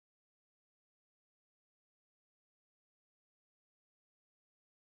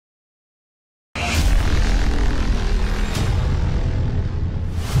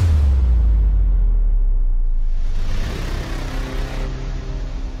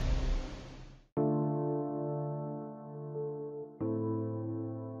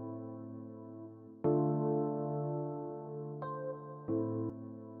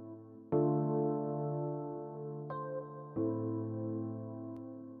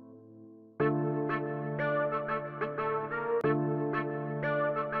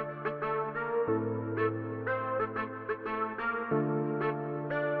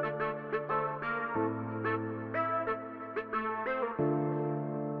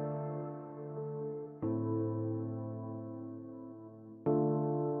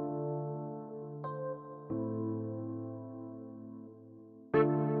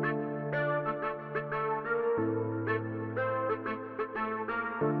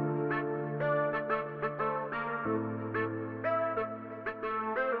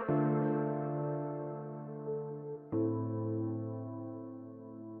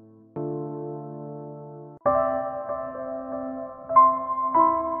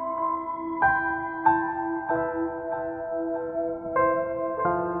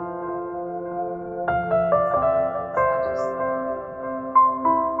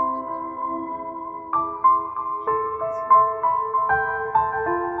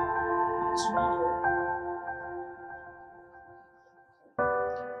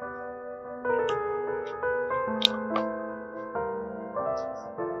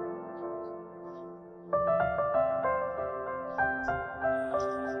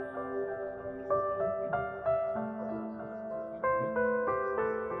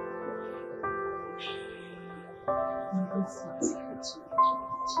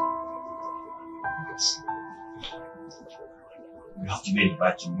You have to make it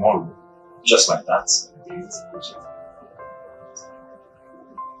by tomorrow, just like that. So,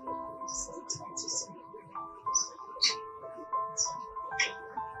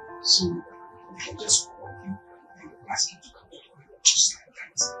 you can just call him and ask him to come to work, just like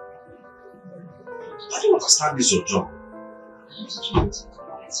that. I don't understand this your job.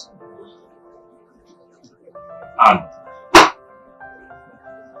 And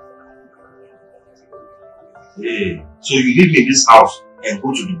hey, so you leave me in this house and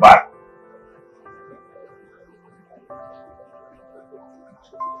go to Dubai.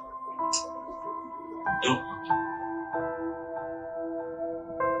 No.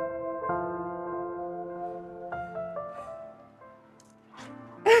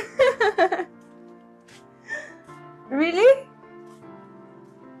 Really?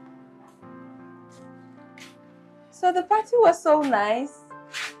 So the party was so nice.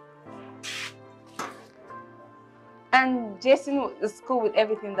 And Jason was cool with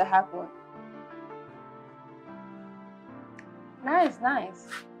everything that happened. Nice, nice.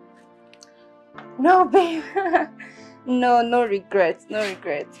 No, babe. No regrets, no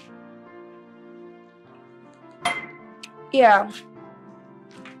regrets. Yeah.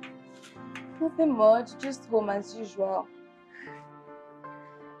 Nothing much, just home as usual.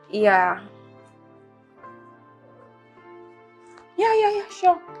 Yeah. Yeah,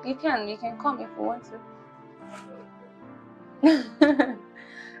 sure. You can come if you want to.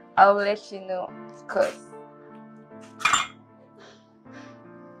 I'll let you know, of course.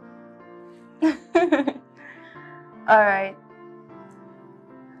 Alright.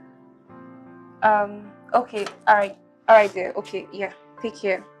 Okay, alright there. Okay, yeah. Take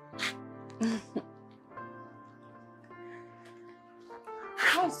care.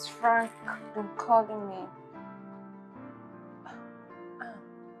 How's Frank been calling me?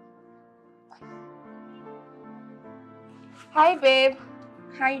 Hi babe,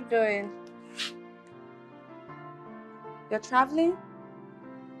 how you doing? You're traveling?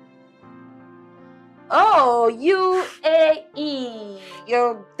 Oh, UAE.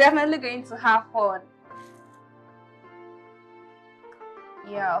 You're definitely going to have fun.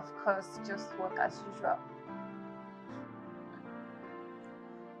 Yeah, of course, just work as usual.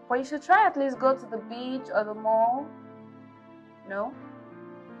 But you should try at least go to the beach or the mall. No?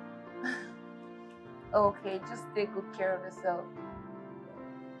 Okay, just take good care of yourself.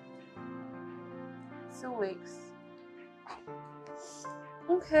 2 weeks.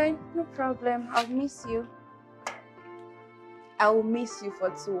 Okay, no problem. I'll miss you. I will miss you for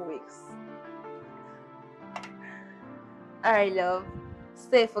 2 weeks. Alright, love.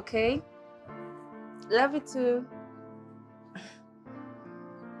 Safe, okay? Love you too.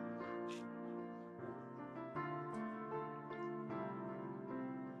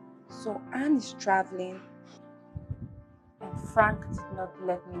 So Anne is traveling and Frank did not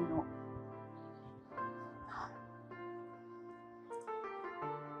let me know.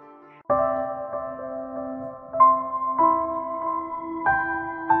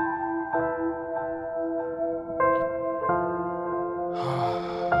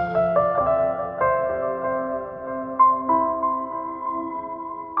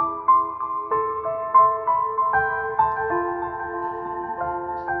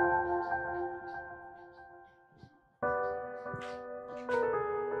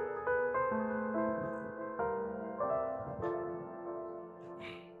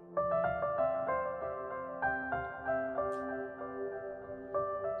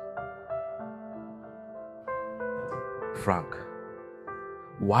 Frank,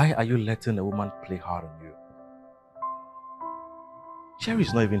 why are you letting a woman play hard on you? Sherry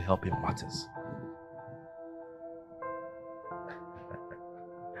is not even helping matters.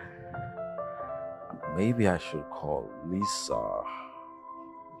 Maybe I should call Lisa.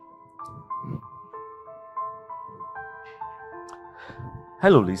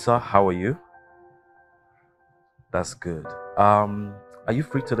 Hello Lisa, how are you? That's good. Are you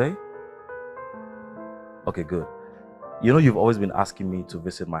free today? Okay, good. You know you've always been asking me to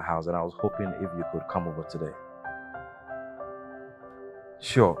visit my house and I was hoping if you could come over today.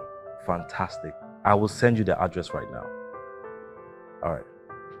 Sure, fantastic. I will send you the address right now. All right,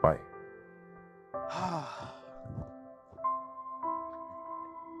 bye.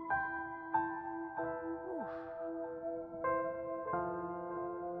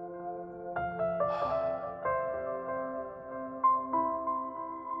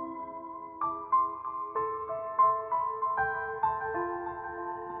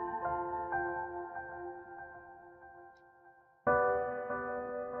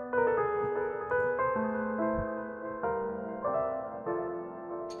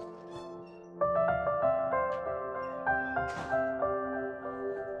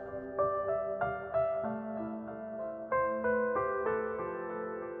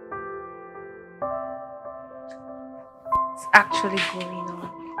 actually going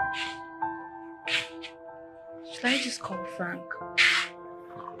on? Should I just call Frank?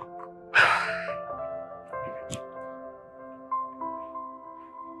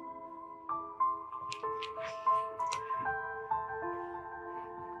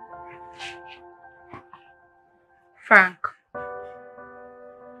 Frank,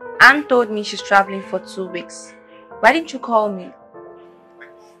 Anne told me she's traveling for 2 weeks. Why didn't you call me?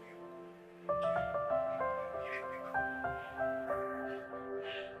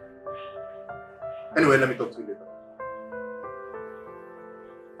 Anyway, let me talk to you later.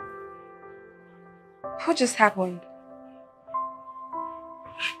 What just happened?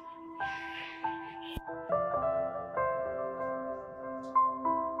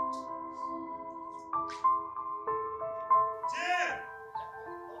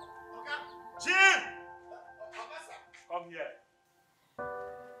 Come here.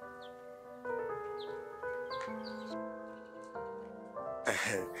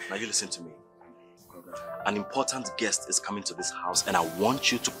 Now you listen to me. An important guest is coming to this house and I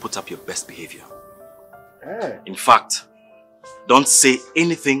want you to put up your best behavior. In fact, don't say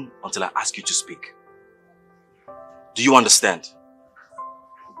anything until I ask you to speak. Do you understand?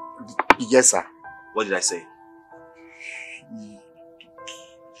 Yes, sir. What did I say?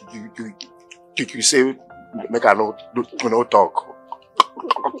 You say make I no talk.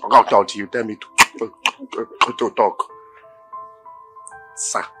 I'll talk to you. Tell me to talk.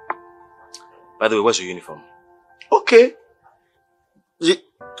 Sir. By the way, where's your uniform? Okay.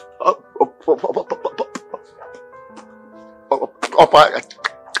 Upper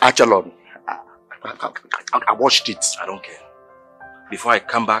echelon. I watched it. I don't care. Before I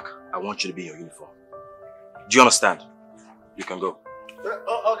come back, I want you to be in your uniform. Do you understand? You can go.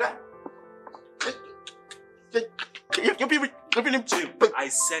 Okay. You be him. Jim, I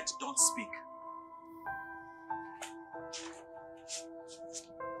said don't speak.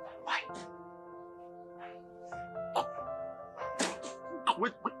 Why?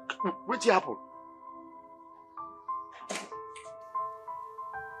 What happened?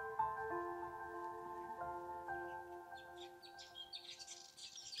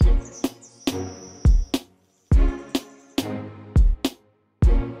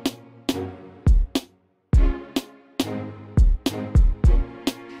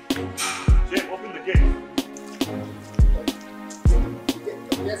 Jim, open the gate.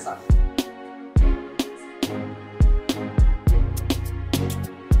 Yes, sir.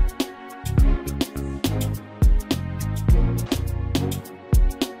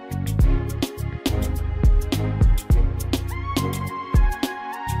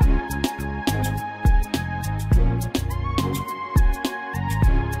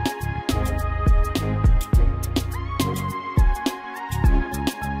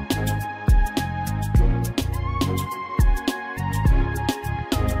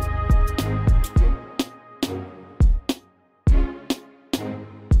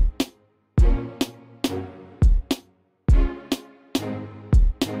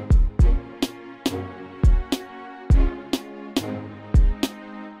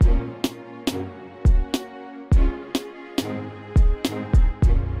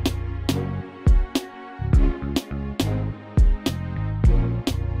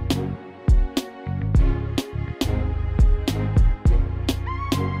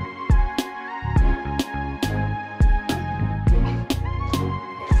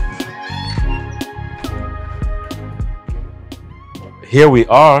 Here we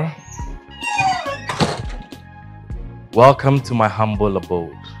are. Welcome to my humble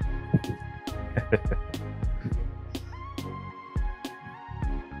abode.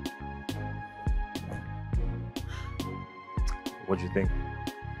 What do you think?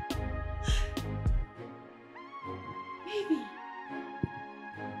 Baby,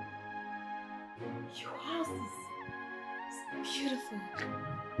 your house is beautiful.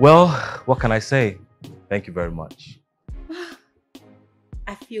 Well, what can I say? Thank you very much.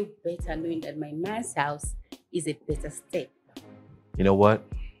 I feel better knowing that my man's house is a better step. You know what?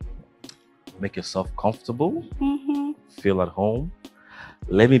 Make yourself comfortable. Feel at home.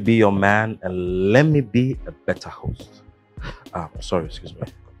 Let me be your man and let me be a better host. Sorry, excuse me.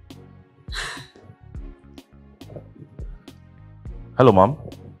 Hello, Mom.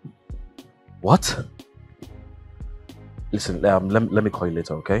 What? Listen, let me call you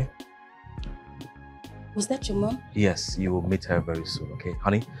later, okay? Was that your mom? Yes, you will meet her very soon, okay?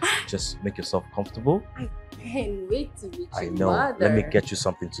 Honey, just make yourself comfortable. I can't wait to meet I your know. mother. Let me get you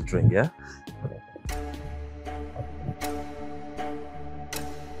something to drink, yeah?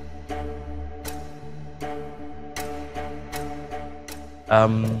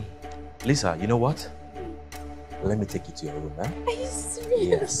 Lisa, you know what? Let me take you to your room, huh? Are you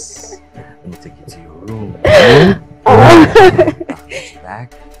serious? Yes. Let me take you to your room.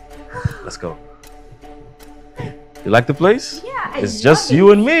 Back. Let's go. You like the place? Yeah, it's just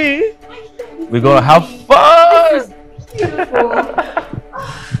you and me. We're gonna have fun. Beautiful.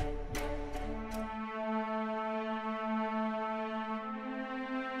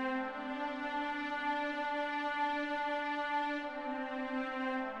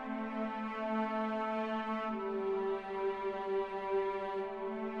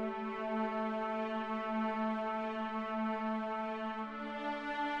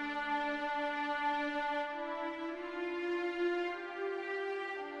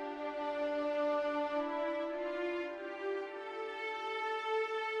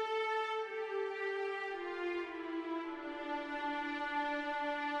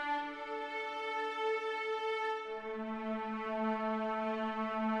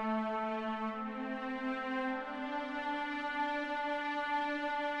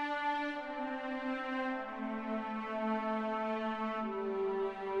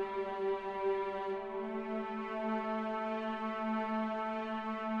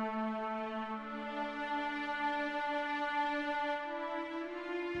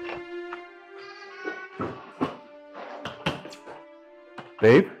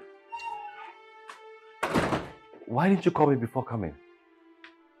 Babe? Why didn't you call me before coming?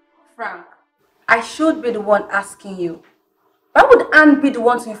 Frank, I should be the one asking you. Why would Anne be the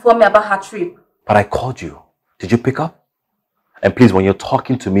one to inform me about her trip? But I called you. Did you pick up? And please, when you're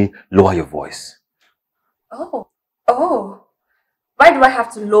talking to me, lower your voice. Oh. Why do I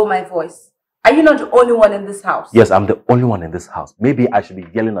have to lower my voice? Are you not the only one in this house? Yes, I'm the only one in this house. Maybe I should be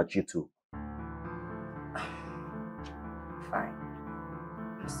yelling at you too. Fine.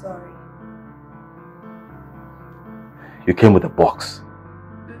 I'm sorry. You came with a box.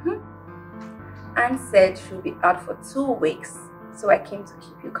 Anne said she'll be out for 2 weeks, so I came to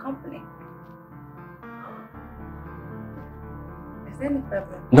keep you company. Is there any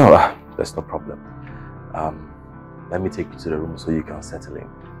problem? No, there's no problem. Let me take you to the room so you can settle in.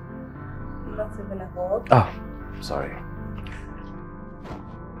 Not even a hug? Oh, sorry.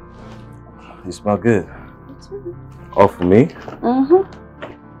 You smell good. Me too. All for me?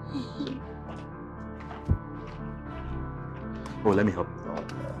 Oh, let me help you.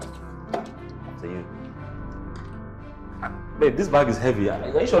 So you. Babe, this bag is heavy.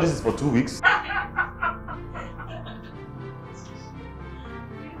 Are you sure this is for 2 weeks?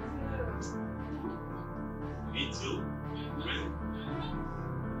 Me too. Really?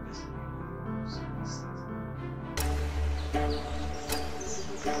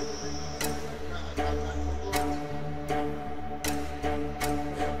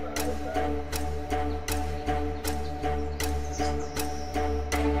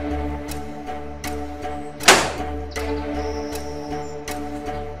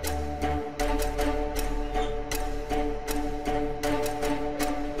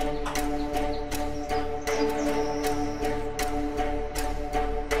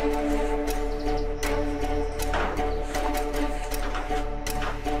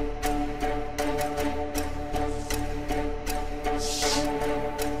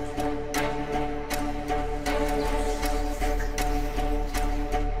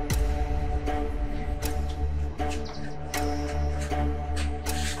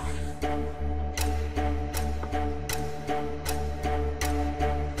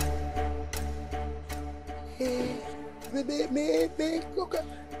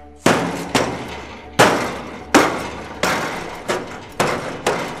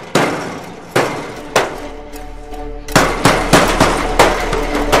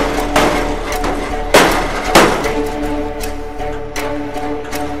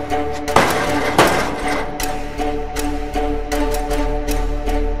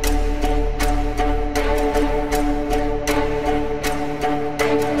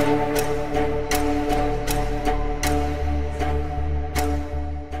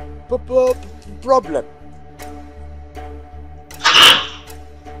 Problem.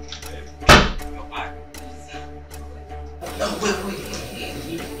 Wait.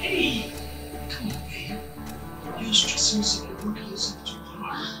 Hey! Come on, babe. You're stressing yourself. You're working yourself too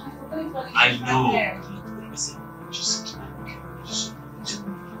hard. I know. Listen, just okay. Just 2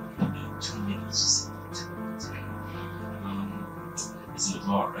 minutes. It's in the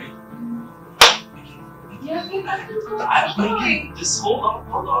bar, right? Yeah, I can go. I'm going to just hold on.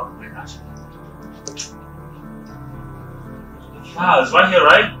 I got you. Ah, it's right here,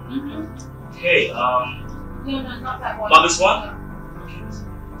 right? Okay, No, not that one. not this one? Okay,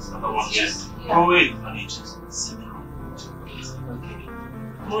 this another one here. Yeah. Oh wait, I need to sit down. Okay,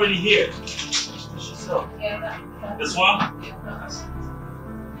 I'm already here. It's just So, Yeah, this one? yeah.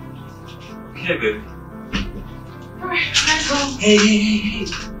 Okay, baby. Alright, let's go. Hey.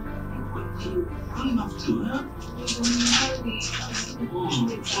 What do you have to, huh?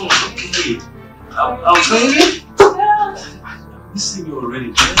 Okay. I'll train you? Yeah. I'm missing you already,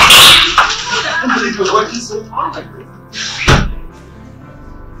 man. I can't believe you're working so hard like this.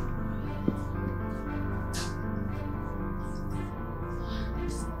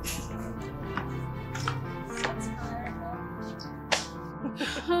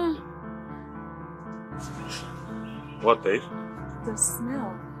 What, babe? The smell.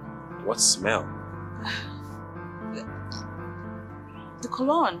 What smell? The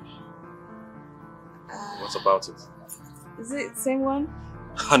cologne. What about it? Is it the same one?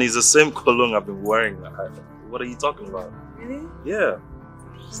 Honey, it's the same cologne I've been wearing. What are you talking about? Really? Yeah.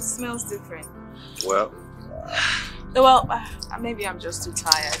 It smells different. Well, Maybe I'm just too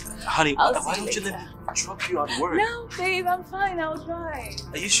tired. honey, I'll why see don't you later. let me drop you at work? No, babe, I'm fine. I'll drive.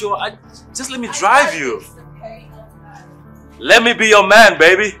 Are you sure? Just let me drive you. It's okay. Let me be your man,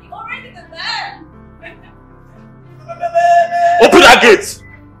 baby. You're already the man. Open that gate.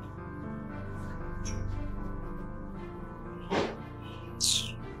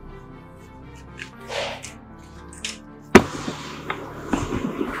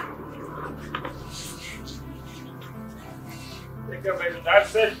 Take care, baby.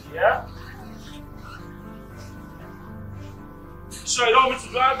 That's it, yeah? Sure you don't want me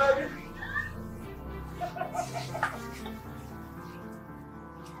to drive, baby?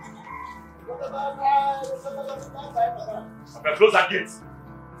 Okay, close that gate.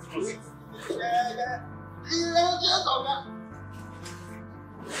 Close it.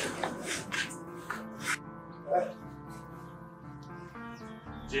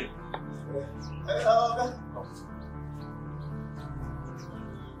 Jim.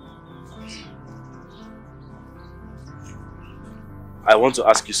 I want to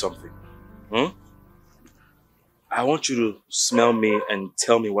ask you something. I want you to smell me and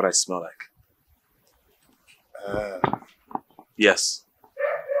tell me what I smell like. Yes.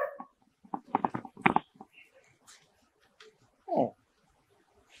 Oh.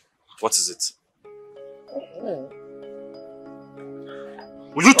 What is it?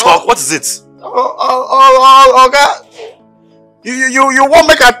 Will you talk? What is it? Okay. You won't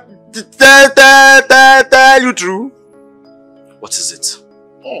make a tell you true. What is it?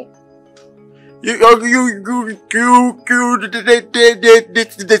 Oh. You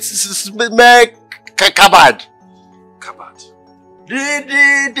make cupboard. Cupboard.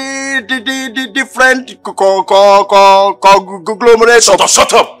 The different conglomerates.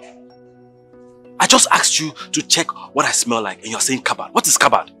 Shut up! I just asked you to check what I smell like and you're saying cupboard. What is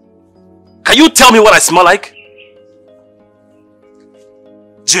cupboard? Can you tell me what I smell like?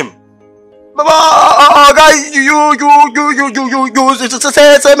 Jim. Guy, you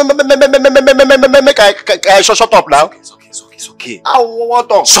shut up now. It's okay. I want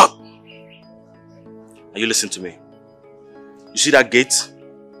to. Shut! Are you listening to me? You see that gate?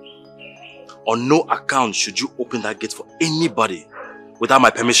 On no account should you open that gate for anybody without my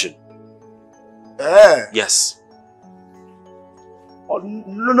permission. Yes. No,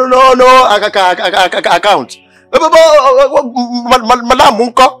 account. Madam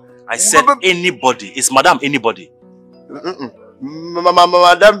Munko. I said anybody. Is Madam anybody?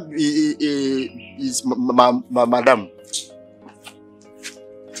 Madam is Madam.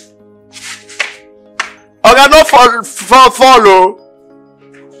 Oga, no follow.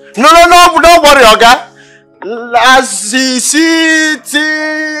 No, don't worry, Oga. As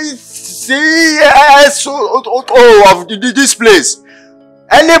CSO of this place,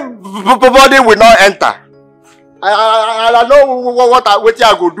 anybody will not enter. I know what I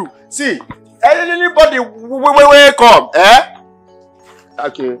go do. See, anybody will come,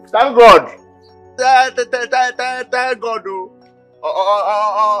 Okay, thank God. Thank God,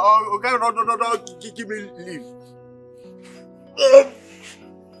 okay, no, give me leave.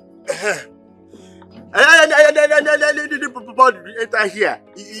 Anybody enter here.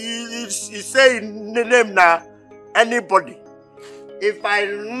 He's saying name now. Anybody. If I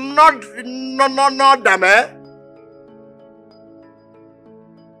not them,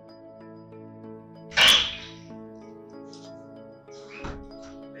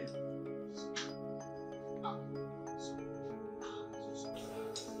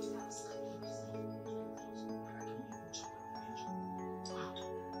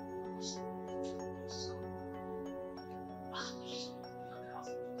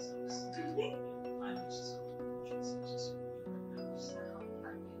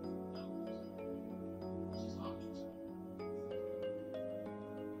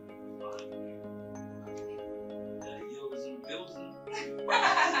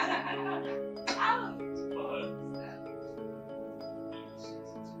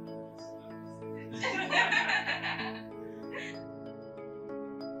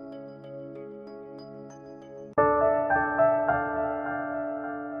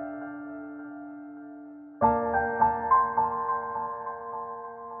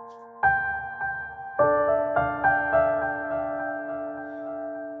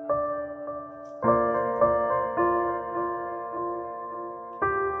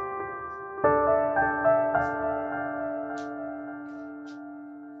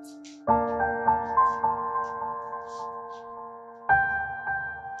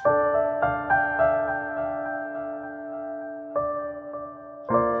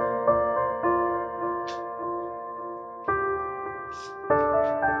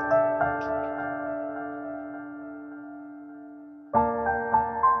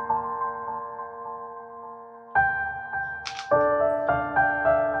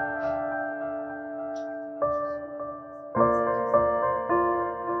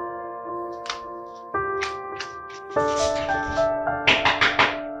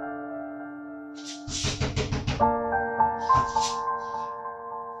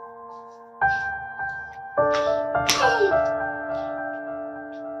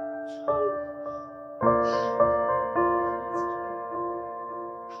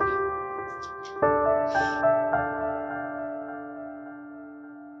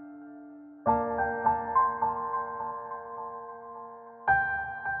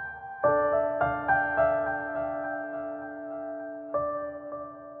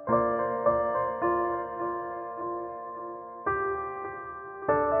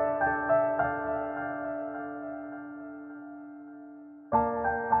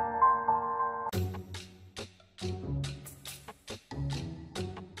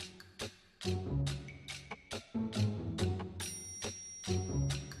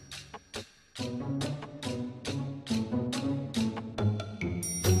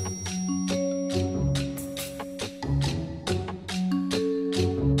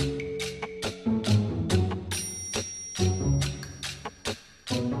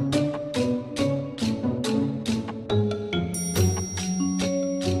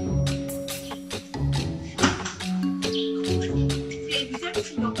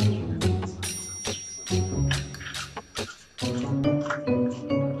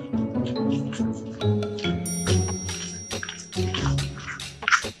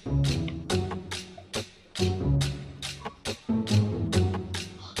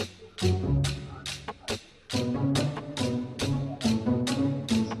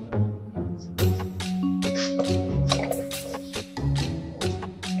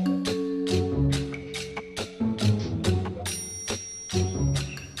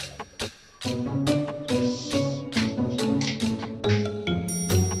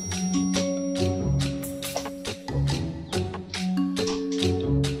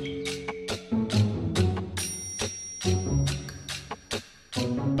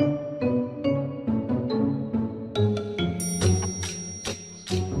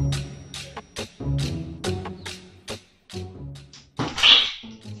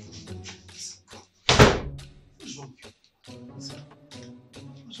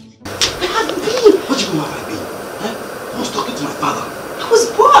 Chioma, baby. Eh? I was talking to my father. I was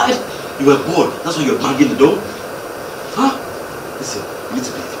bored. You were bored. That's why you were banging the door? Huh? Listen, you need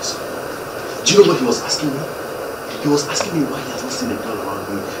to believe yourself. Do you know what he was asking me? He was asking me why he has not seen a girl around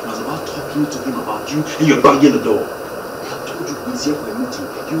me. I was about talking to him about you and you're banging the door. I told you he's here for a meeting.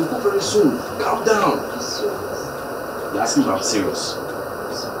 He will go very soon. Calm down. Are you serious? You're asking if I'm serious.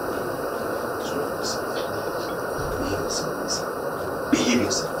 Behave yourself, listen. Behave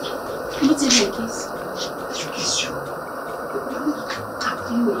yourself. What did you kiss? I should kiss you.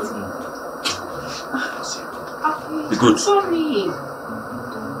 You waiting. Be good. Sorry.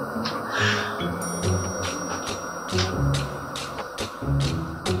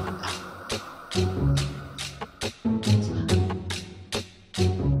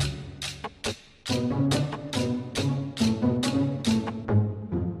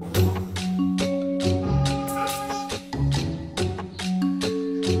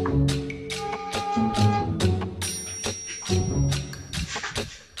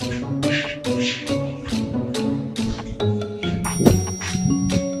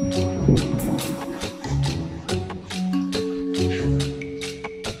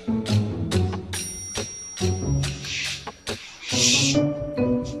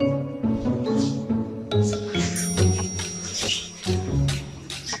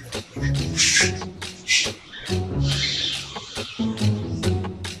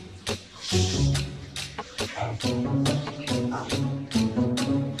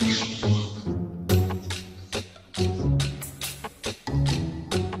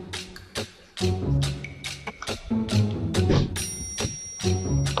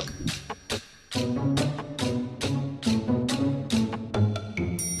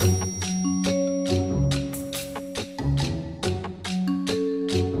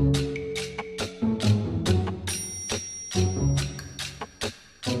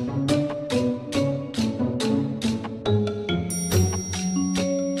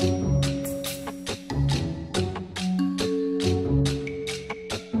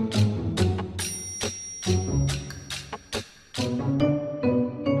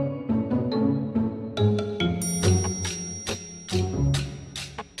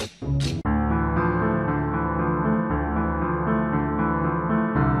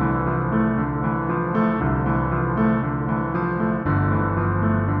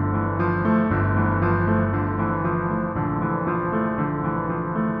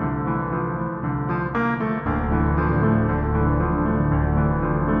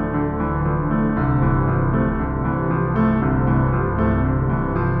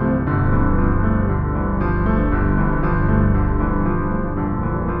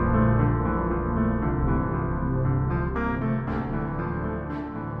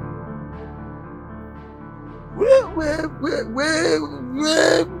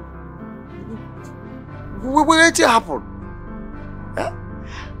 What happened? Huh?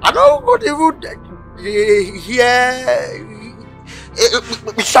 I don't go to hear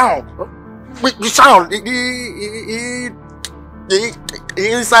sound. The sound. The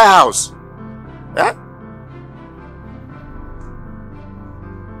inside house. Huh?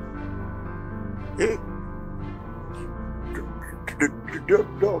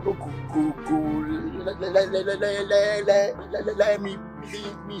 Let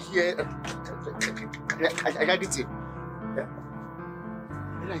me hear. I got it. Yeah.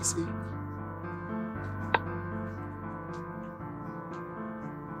 What I say?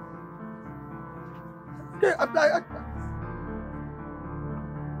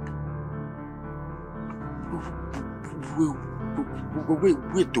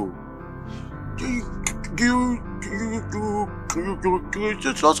 Wait, though. You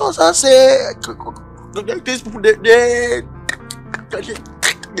just say these people they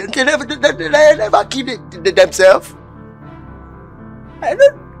never kill themselves. I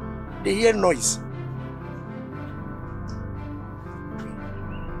don't. They hear noise.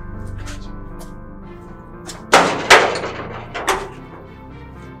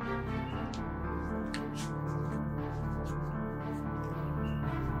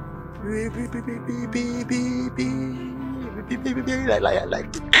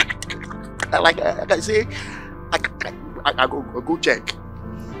 Like I say, I go check.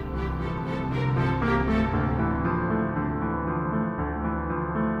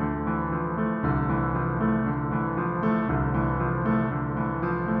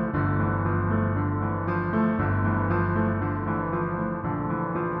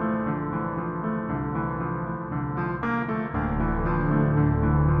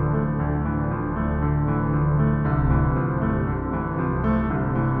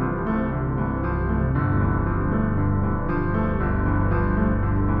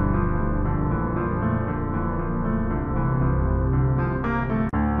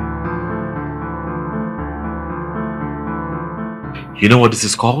 You know what this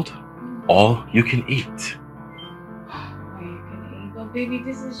is called? All you can eat. All you can eat? But baby,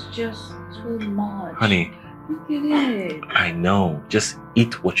 this is just too much. Honey. Look at it. I know. Just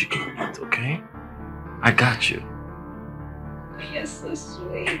eat what you can eat, okay? I got you. You're so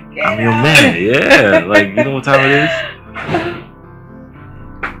sweet. I'm your man, yeah. Like, you know what time it is?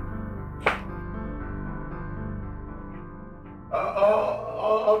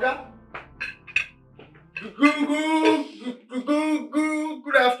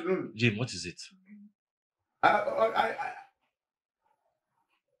 Good afternoon. Jim, what is it?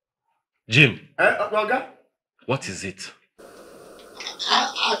 Jim. What is it?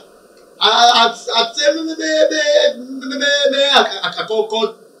 I can't tell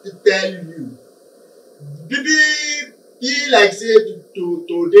you. He like say to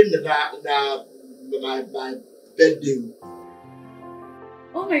my birthday.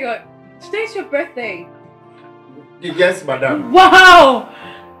 Oh my god, today's your birthday. Yes, madam. Wow!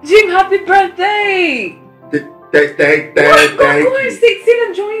 Jim, happy birthday! Thank Go and you. sit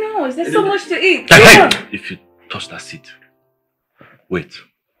and join us. There's so much to eat. If you touch that seat. Wait.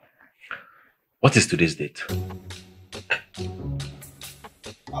 What is today's date?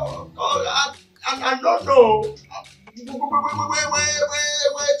 I don't know.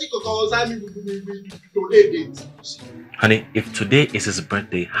 Honey, if today is his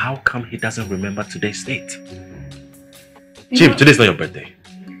birthday, how come he doesn't remember today's date? Jim, today's not your birthday.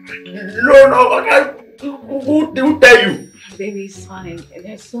 No, who tell you? Baby, it's fine.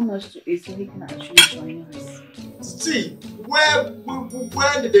 There's so much to eat, so he can actually join us. See, when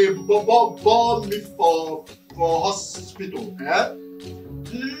they born me for hospital,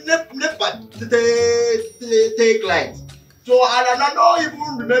 never take light. So I don't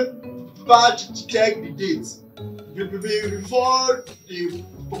even remember to check the dates before the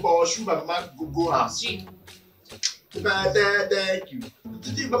shoe my mama go house. Thank you.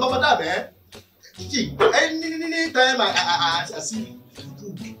 Madam, anytime I see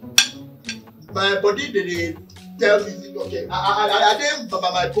food, my body they tell me, okay, I did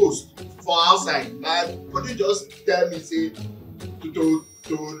my post for outside. My body just tell me say to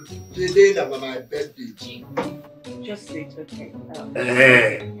the day of my birthday. Just sit, okay?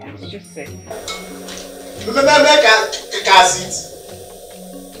 Just sit. Make a sit.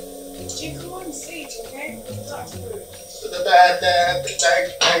 Jim, come on and sit, okay? That's good.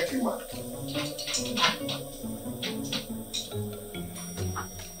 Thank you, man.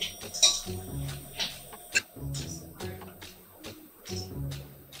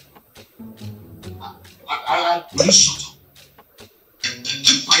 Will you shut up?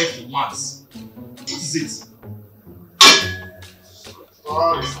 Keep quiet for once. What is it?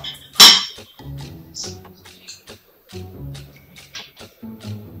 Sorry.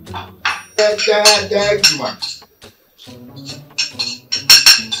 Thank you, man.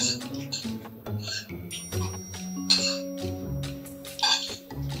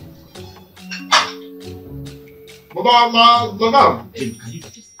 Madam. Jim, can you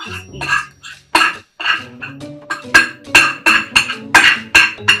Just eat.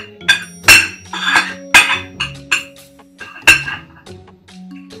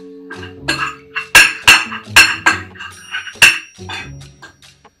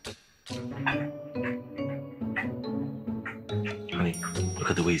 Honey, look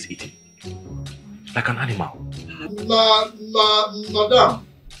at the way he's eating. Like an animal. Madam.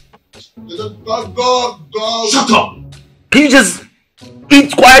 Go. shut up? Can you just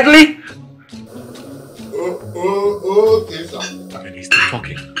eat quietly? Okay, sir. And he's still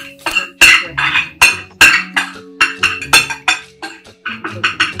talking.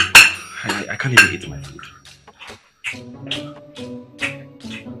 I can't even eat my food.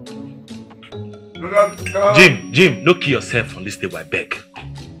 Jim, no kill yourself on this table, I beg.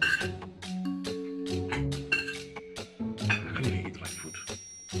 I can't even eat my food.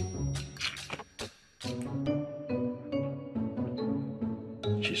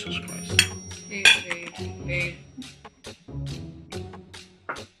 Jesus Christ. Babe.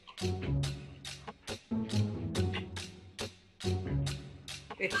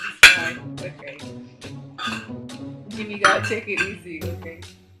 It's fine, okay. Jimmy, you gotta take it easy, okay?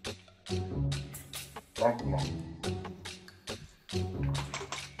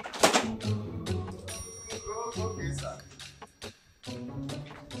 Okay, sir.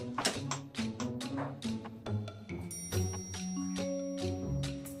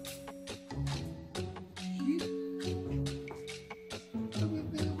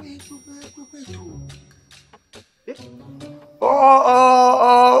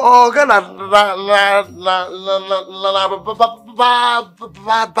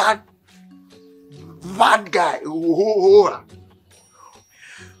 Bad guy.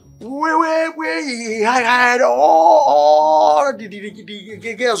 where he had all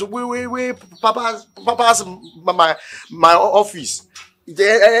the girls, where papa's my office.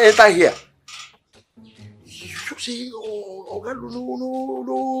 They enter here. You see, no,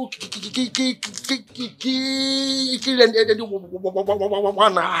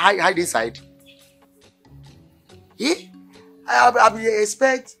 one hide inside. Eh? I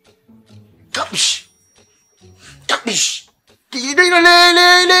expect capish. You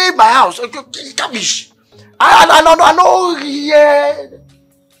don't leave my house. Capish. I know.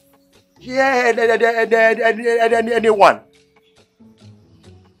 Anyone.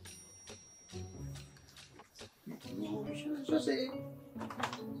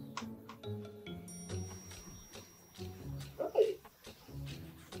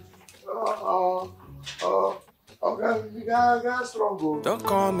 Don't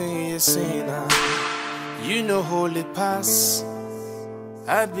call me a sinner. You know holy pass.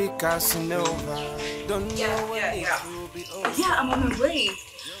 I be Casanova. Don't know when it will be over. Yeah, I'm on my way.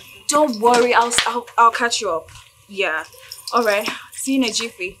 Don't worry, I'll catch you up. Yeah. All right. See you in a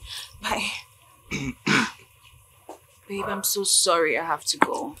jiffy. Bye. Babe, I'm so sorry I have to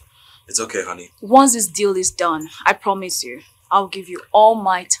go. It's okay, honey. Once this deal is done, I promise you, I'll give you all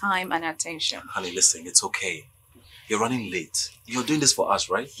my time and attention. Honey, listen, it's okay. You're running late. You're doing this for us,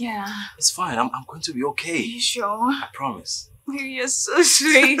 right? Yeah. It's fine. I'm going to be okay. Are you sure? I promise. You're so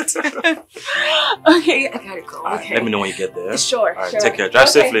sweet. Okay, I gotta go. Right, okay. let me know when you get there. Sure, All right, sure. take care. Drive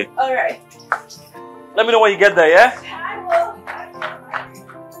safely. All right. Let me know when you get there, yeah? I will.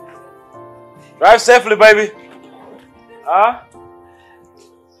 Drive safely, baby. Huh?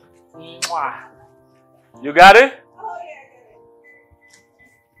 You got it? Oh,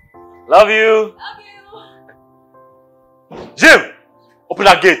 yeah, Love you. I got it. Love you. Jim, open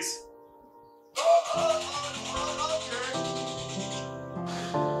that gate.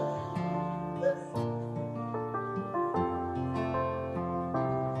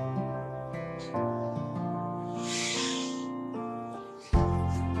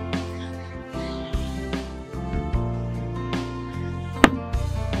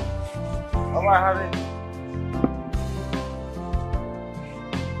 All right, honey.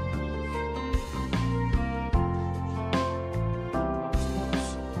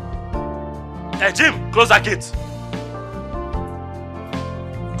 Hey, Jim, close that gate.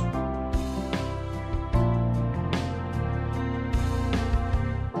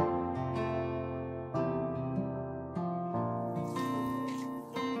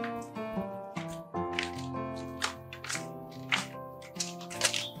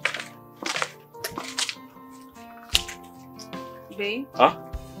 Babe? Huh?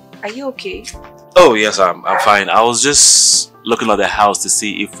 Are you okay? Oh, yes, I'm fine. I was just looking at the house to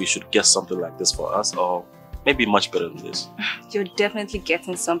see if we should get something like this for us or maybe much better than this. You're definitely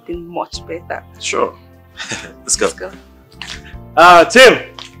getting something much better. Sure. Let's go. Let's go.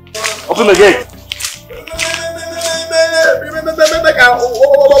 Tim, open the gate.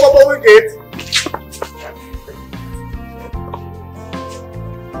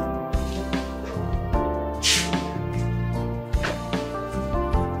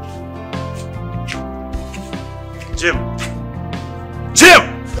 Jim. Jim!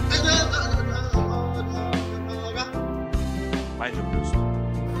 Mind your post.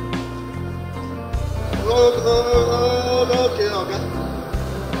 Okay, okay.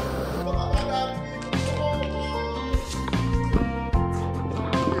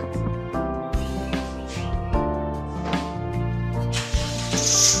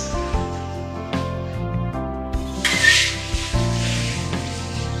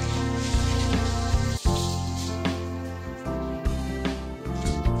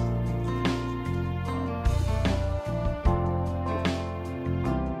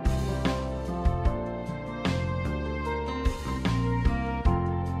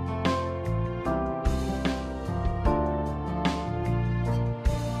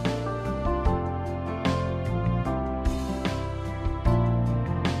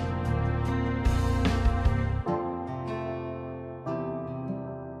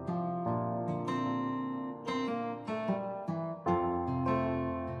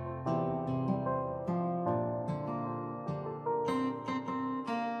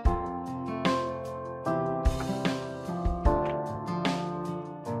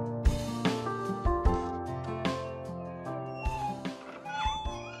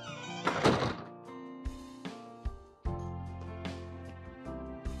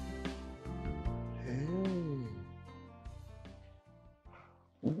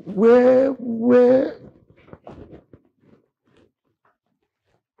 Where?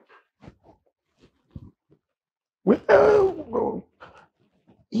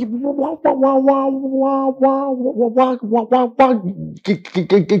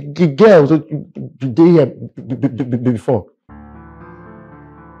 girls they here before.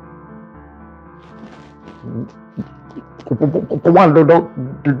 One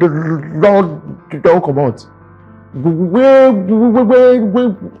don't come out. Where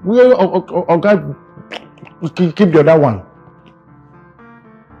keep the other one.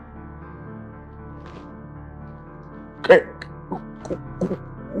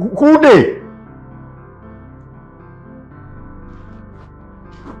 Who they?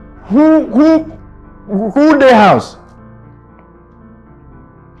 Who they house?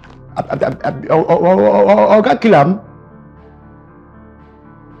 Oga kill am.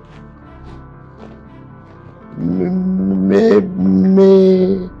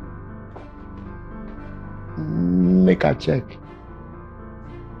 Make a check.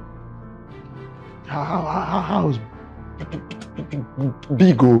 House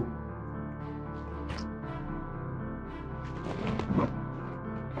big o.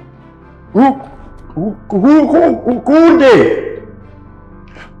 Who they?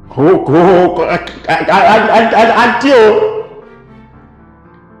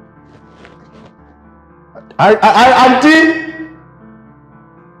 Auntie.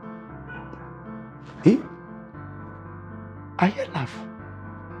 Eh? I hear laugh.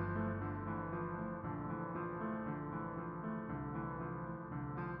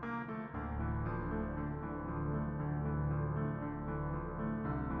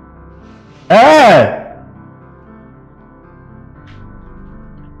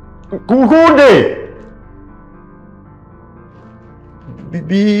 Who they?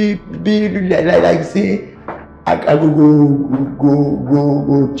 Be like say I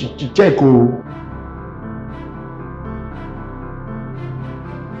go check oh.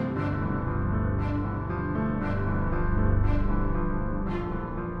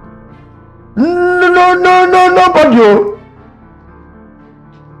 No, nobody.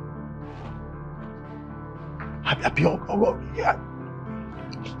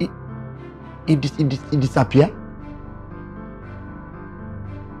 It disappear.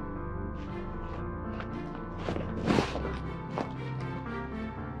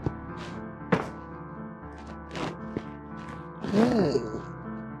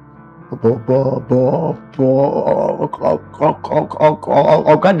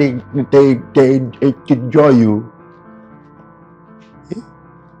 They enjoy you.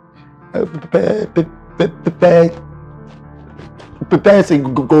 Prepare say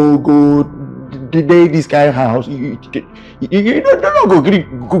go this kind of house. You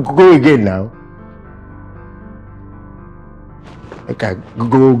don't go again now. Okay,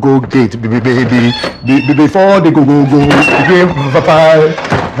 go gate baby before they go again.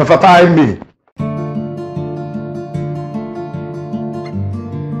 Papa me.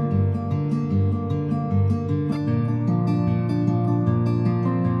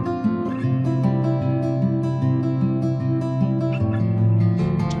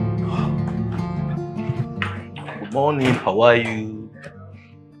 Morning, how are you?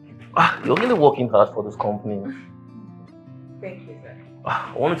 You're really working hard for this company. Thank you, sir.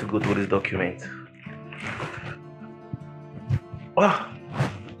 I wanted to go through this document.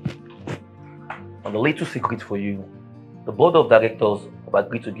 And a little secret for you. The board of directors have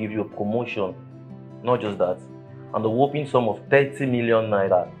agreed to give you a promotion. Not just that. And a whopping sum of 30 million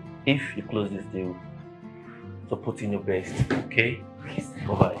naira if you close this deal. So put in your best, okay? Yes.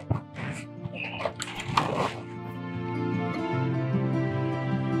 Bye-bye.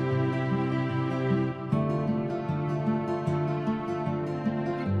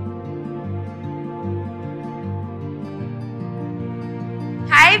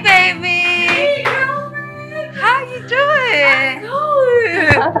 Hi, baby. Hey, girlfriend. How you doing?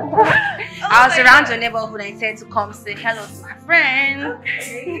 I was around your neighborhood and said to come say hello to my friend.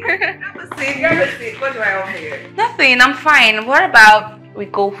 Okay. Have a seat. What do I offer you? Nothing. I'm fine. What about we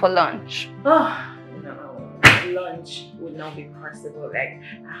go for lunch? Oh, no. Lunch would not be possible. Like,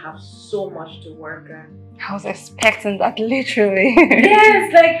 I have so much to work on. I was expecting that literally.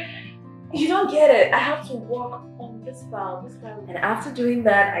 Yes, like, you don't get it. I have to work on this file. And after doing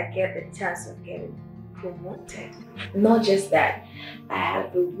that, I get the chance of getting promoted. Not just that, I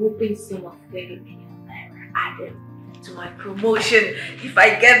have the whooping sum of 20 million naira added to my promotion if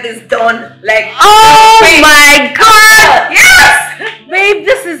I get this done. Like, oh my god! Yes! Babe,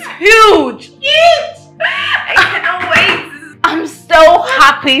 this is huge! Huge! I cannot wait. I'm so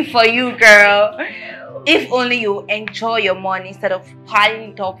happy for you, girl. If only you enjoy your money instead of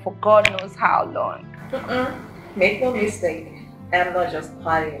piling it up for God knows how long. Make no mistake, I'm not just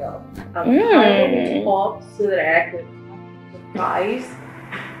piling it up. I'm piling it up so that I could surprise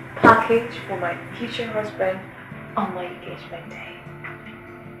package for my future husband on my engagement day.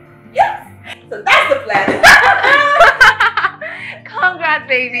 Yes! So that's the plan. Congrats,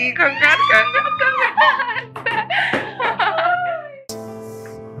 baby. Congrats.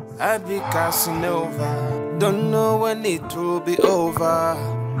 I be Casanova, don't know when it will be over.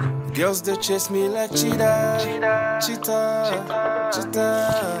 Girls they chase me like cheetah.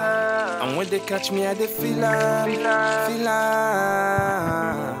 And when they catch me, I they feel.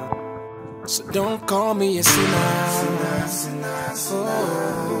 So don't call me a sinner.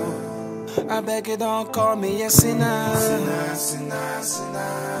 Oh, I beg you, don't call me a sinner.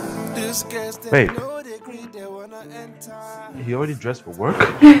 These girls they know they greed, they wanna enter. You already dressed for work?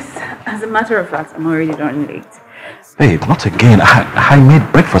 Yes, as a matter of fact, I'm already done late. Babe, not again. I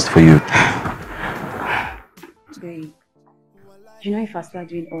made breakfast for you. Babe, you know if I start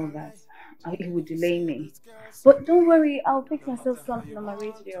doing all that, it would delay me. But don't worry, I'll fix myself something on my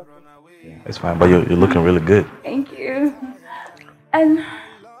way to the office. It's fine, but you're looking really good. Thank you. And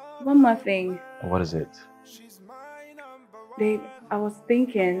one more thing. What is it? Babe, I was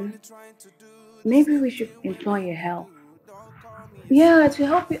thinking maybe we should employ your help. Yeah, to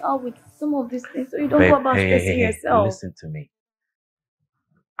help you out with some of these things so you don't go about stressing yourself. Listen to me.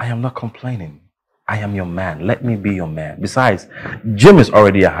 I am not complaining. I am your man. Let me be your man. Besides, Jim is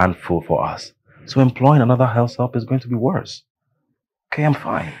already a handful for us. So employing another house help is going to be worse. Okay, I'm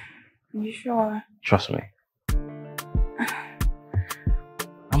fine. You sure? Trust me.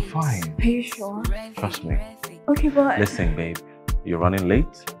 I'm fine. Are you sure? Trust me. Okay, but... Listen, babe. You're running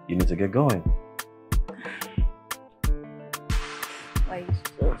late. You need to get going. Why are you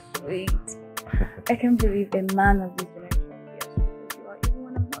so sweet? I can't believe a man of this generation cares for you are even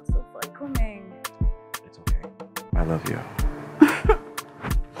when I'm not so forthcoming. It's okay. I love you.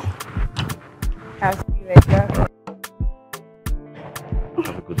 I'll see you later.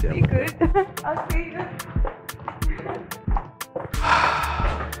 Have a good day. You good? I'll see you.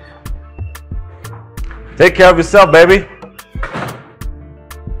 Take care of yourself, baby.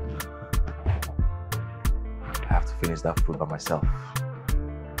 I have to finish that food by myself.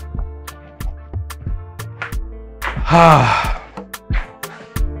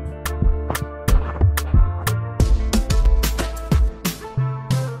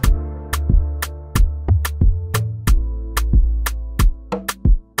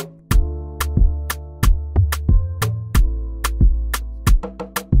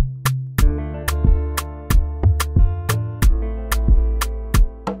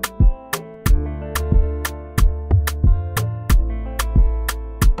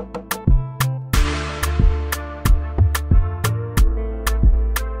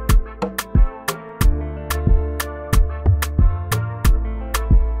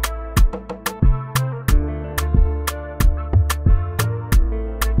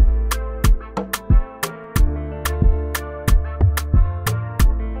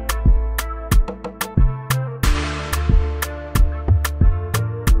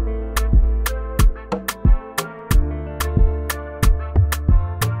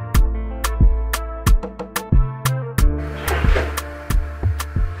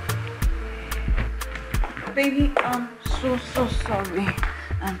 Baby, I'm so sorry.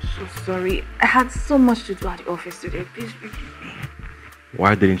 I'm so sorry. I had so much to do at the office today. Please forgive me.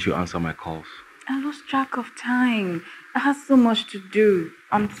 Why didn't you answer my calls? I lost track of time. I had so much to do.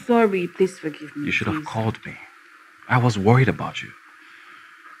 I'm sorry. Please forgive me. You should have called me. I was worried about you.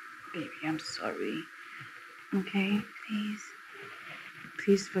 Baby, I'm sorry. Okay? Please.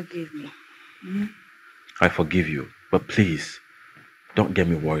 Please forgive me. Hmm? I forgive you, but please, don't get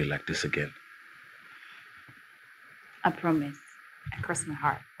me worried like this again. I promise. I cross my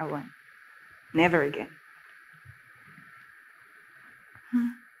heart. I won't. Never again.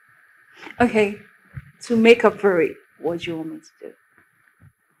 Okay. To make up for it, what do you want me to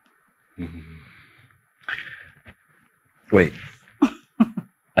do? Wait.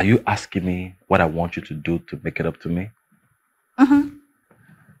 Are you asking me what I want you to do to make it up to me?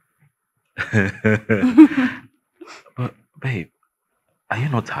 But, babe, are you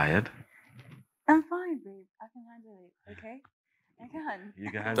not tired? I'm fine, babe. I can handle it, okay? I can. You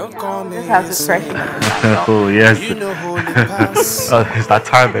can handle it. Don't call me. This house is fresh. Oh, yes. You know holy pass. Oh, it's that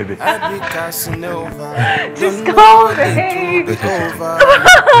time, baby. I be Casanova. Just go, babe.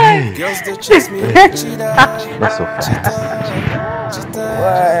 Girls they chase me like cheetah. Not so fast.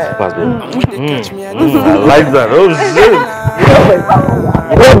 What? Fast, baby. They catch me, I I like that. Oh, shit.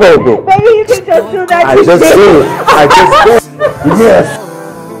 Yeah, baby. Baby, you can just do that. I just do. Yes.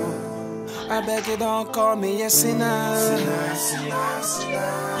 I beg you don't don't call me a sinner.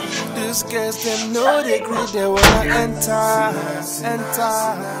 These girls, them know they greed, they wanna enter.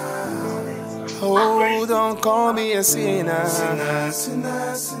 Oh, don't call me a sinner.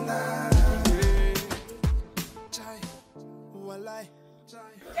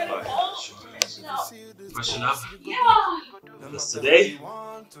 Freshen up. Yeah. Because today is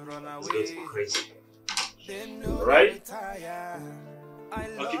going to be crazy. Alright?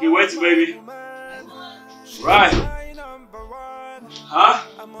 I'll keep you waiting, baby. Right. Huh?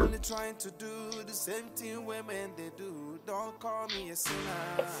 I'm only trying to do the same thing women they do. Don't call me a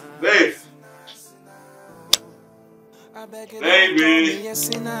sinner. Babe. Baby. Your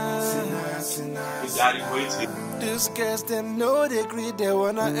daddy waiting. These girls, them know they greed, they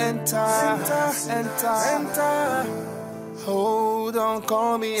wanna enter. Oh, don't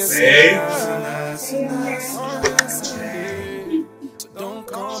call me a sinner. Don't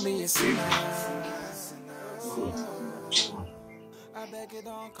call me a sinner. I beg you,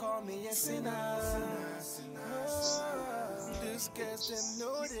 don't call me a sinner. These girls, them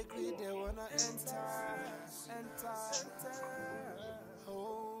know they greed, they wanna enter.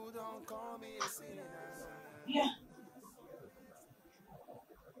 Oh, don't call me a sinner. Yeah.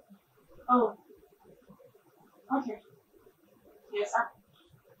 Oh. Okay. Yes,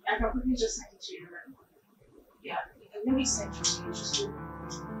 I can quickly just send it to you. Yeah. Let me send it to you. Just do it.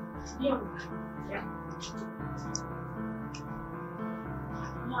 Yeah. Yeah.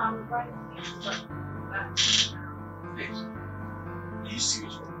 No, I'm right. Are you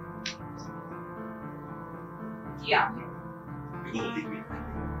serious? Yeah. You're gonna leave me?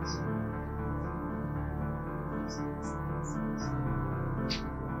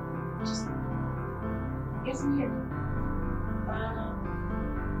 Yes, I'm here.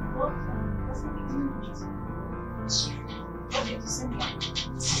 What's the big deal? Okay, just send me out.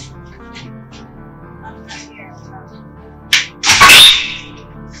 I'm right here.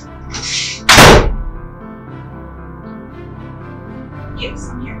 Yes,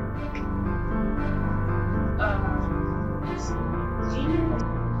 I'm here.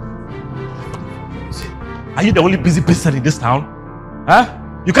 Are you the only busy person in this town? Huh?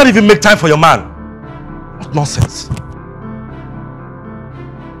 You can't even make time for your man. What nonsense.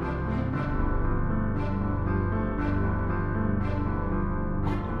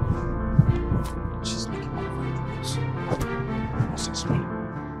 She's making my nonsense, man.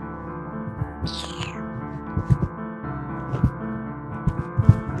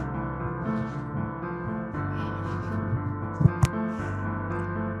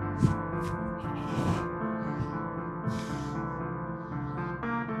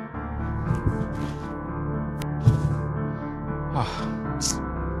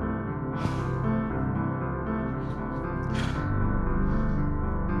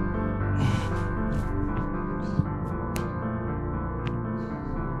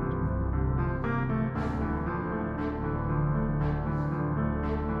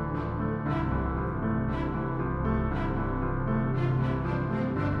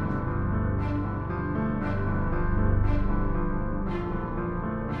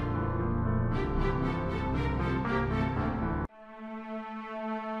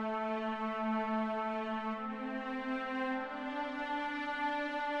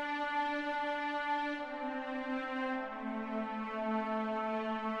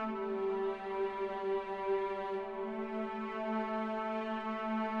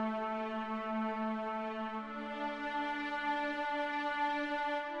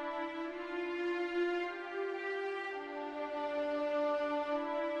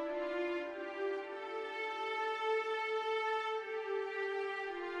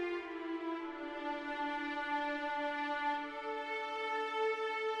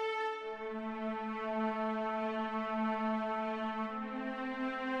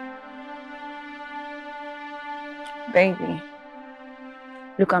 Baby,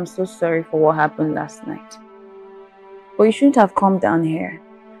 look, I'm so sorry for what happened last night. But you shouldn't have come down here.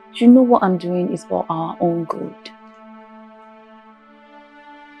 You know what I'm doing is for our own good.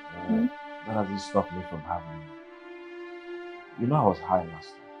 That doesn't stop me from having you. You know I was high last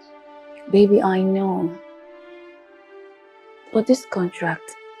night. Baby, I know. But this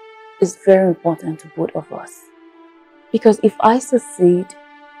contract is very important to both of us. Because if I succeed,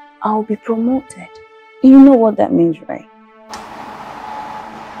 I'll be promoted. You know what that means, right?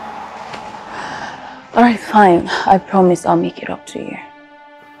 Alright, fine. I promise I'll make it up to you.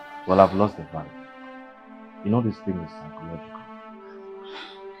 Well, I've lost the battle. You know this thing is psychological.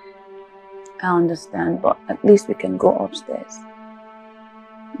 I understand, but at least we can go upstairs.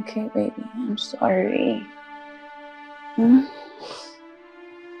 Okay, baby? I'm sorry.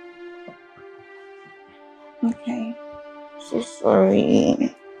 Okay. So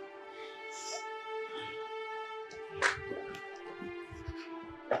sorry.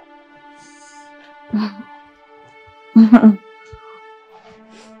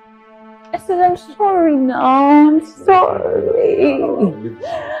 I said I'm sorry now. I'm sorry.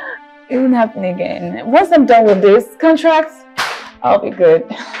 It won't happen again. Once I'm done with this contract, I'll be good.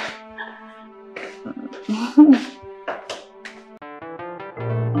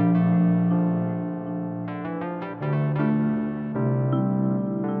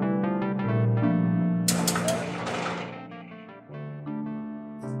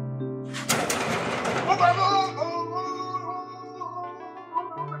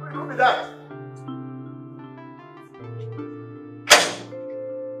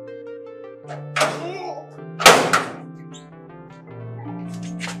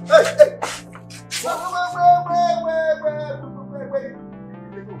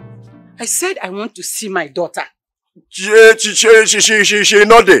 I said I want to see my daughter. She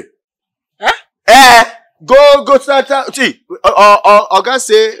not there. Huh? Go start. See, Oga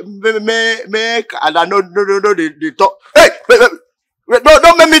say make and I no the talk. Hey,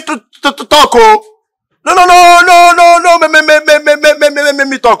 don't make me to talk. Oh, no, make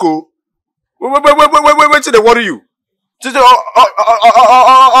me talk. Oh, wait till they worry you.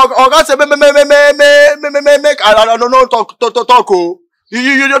 Oga say make and I no talk. Oh,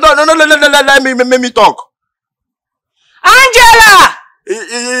 you don't let me talk. Angela!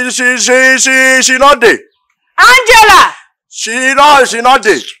 She not there. Angela! She not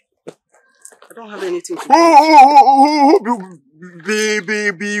there. I don't have anything to do.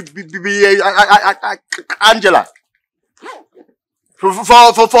 Angela. For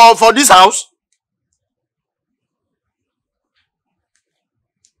this house.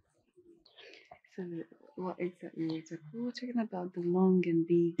 So what exactly is it? We're talking about the long and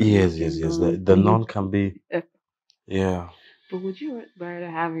big. Yes. The non can be. Yeah. But would you rather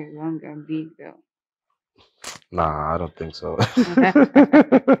have it long and big though? Nah, I don't think so. That's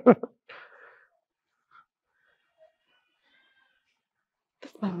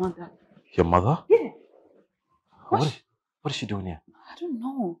my mother. Your mother? Yeah. What is she doing here? I don't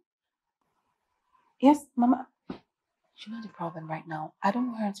know. Yes, Mama. You know the problem right now. I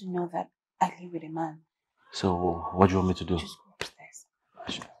don't want her to know that I live with a man. So, what do you want me to do? Just go upstairs.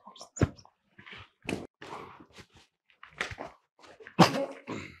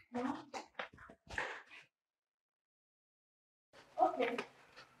 Okay.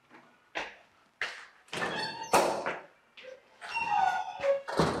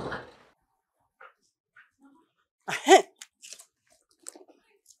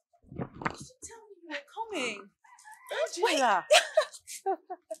 Tell me you're coming. Angela.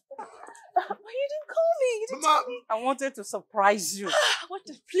 Why you didn't call me? You didn't tell me. I wanted to surprise you. What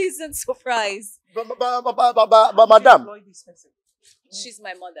a pleasant surprise. Madam. She's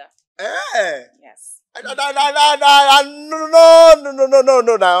my mother. Yes. No,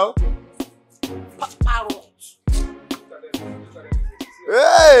 now.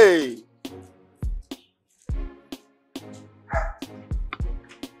 Hey.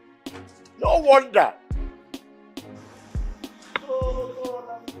 No wonder.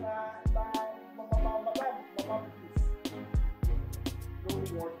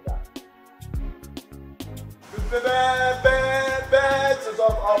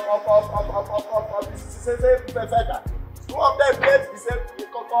 Two of them get the same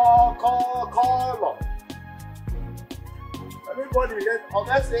color. Everybody let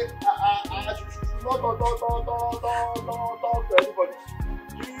Oga say I should not talk to anybody.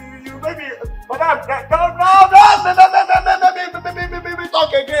 You maybe madam no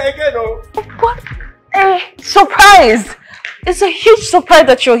talk again no. What a surprise! It's a huge surprise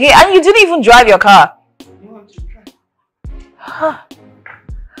that you're here and you didn't even drive your car. You want to drive? Huh.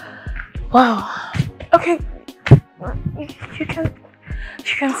 Wow. Okay. You can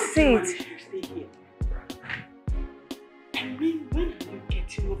see it. I mean, when are you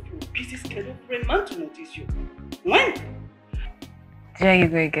getting off your busy schedule for a man to notice you? When? There you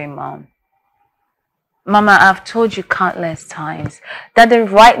go again, Mom. Mama, I've told you countless times that the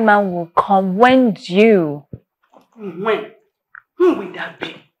right man will come when due. When? Who will that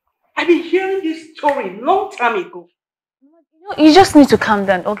be? I've been hearing this story a long time ago. You just need to calm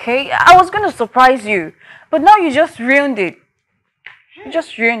down, okay? I was going to surprise you, but now you just ruined it. You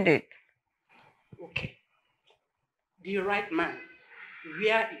just ruined it. Okay. The right man,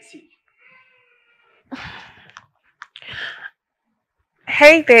 where is he?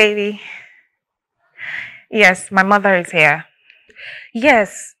 Hey, baby. Yes, my mother is here.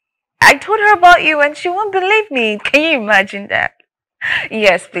 Yes, I told her about you and she won't believe me. Can you imagine that?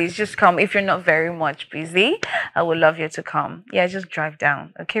 Yes, please, just come. If you're not very much busy, I would love you to come. Yeah, just drive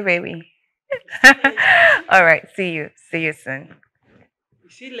down. Okay, baby? All right, see you. See you soon.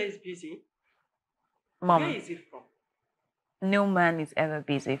 Is she less busy? Mom. Where is it from? No man is ever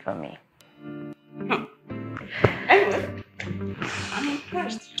busy for me. Anyway, I'm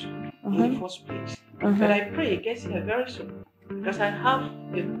impressed in the first place. But I pray it gets here very soon. Because I have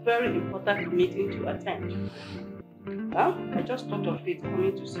a very important meeting to attend. Well, I just thought of it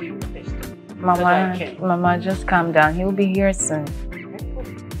coming to see you first. Mama, just calm down. He'll be here soon.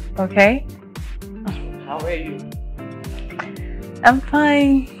 Okay? How are you? I'm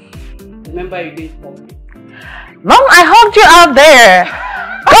fine. Remember you didn't call me. Mom, I hugged you out there.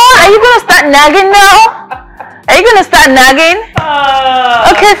 Oh, are you gonna start nagging now? Are you gonna start nagging?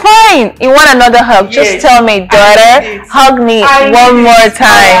 Okay, fine. You want another hug? Yes. Just tell me, daughter. Hug me one more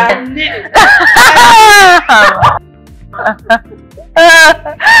time.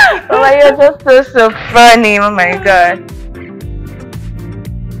 Oh, you're just so funny. Oh my God.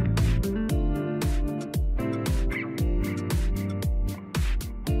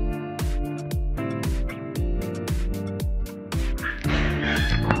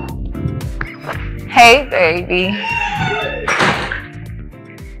 Hey, baby.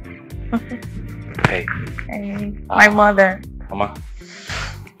 Hey. Hey, my mother. Mama.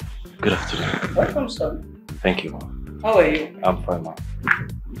 Good afternoon. Welcome, son. Thank you, Mom. How are you? I'm fine, Mom.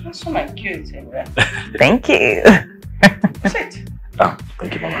 You're so my cute, right? Thank you. Sit. Oh,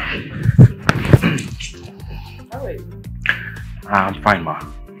 thank you, Mama. How are you? I'm fine, Ma.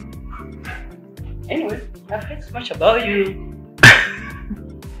 Anyway, I've heard so much about you.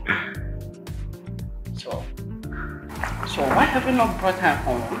 So why have you not brought her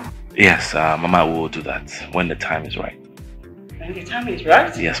home? Yes, Mama will do that when the time is right. When the time is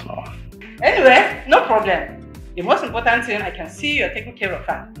right? Yes, Mama. Anyway, no problem. The most important thing, I can see you're taking care of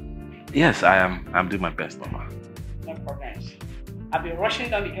her. Yes, I am. I'm doing my best, Mama. No problems. I've been rushing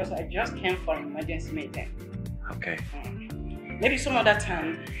down because I just came for an emergency meeting. Okay. Maybe some other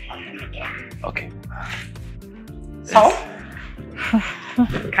time I'll come again. Okay. So,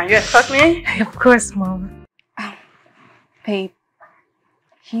 can you escort me? Of course, Mom. Babe,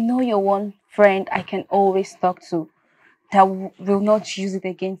 you know you're one friend I can always talk to that will not use it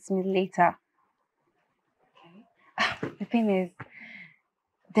against me later. The thing is,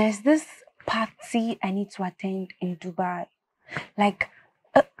 there's this party I need to attend in Dubai. Like,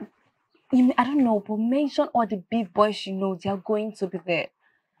 I don't know, but mention all the big boys you know, they are going to be there.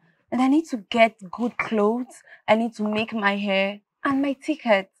 And I need to get good clothes, I need to make my hair and my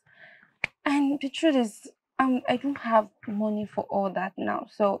ticket. And the truth is, I don't have money for all that now,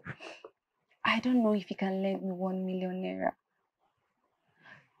 so I don't know if you can lend me 1 million naira.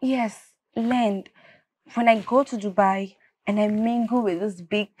 Yes, lend. When I go to Dubai and I mingle with these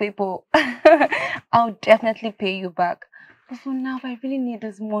big people, I'll definitely pay you back. But for now, I really need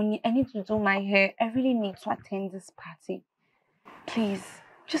this money. I need to do my hair. I really need to attend this party. Please,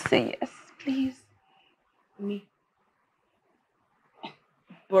 just say yes, please. Me.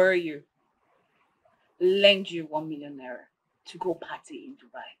 Borrow you. Lend you 1 million naira to go party in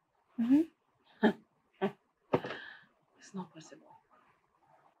Dubai. It's not possible.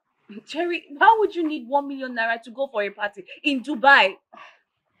 Cherry, how would you need 1 million naira to go for a party in Dubai?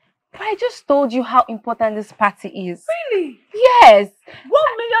 But I just told you how important this party is. Really? Yes.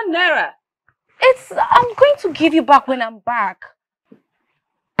 1 million naira. I'm going to give you back when I'm back.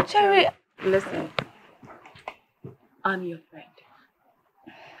 Cherry, listen. I'm your friend.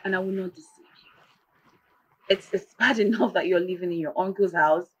 And I will not deceive you. It's bad enough that you're living in your uncle's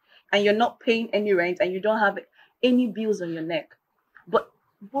house and you're not paying any rent and you don't have any bills on your neck. But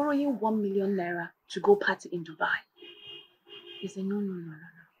borrowing 1 million naira to go party in Dubai is a no.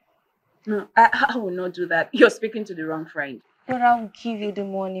 No, I will not do that. You're speaking to the wrong friend. But I'll give you the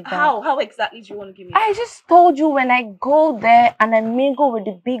money back. How exactly do you want to give me? I just told you when I go there and I mingle with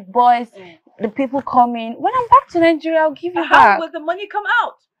the big boys, the people coming. When I'm back to Nigeria, I'll give you back. How will the money come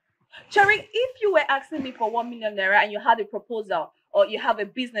out? Cherry, if you were asking me for 1 million naira and you had a proposal or you have a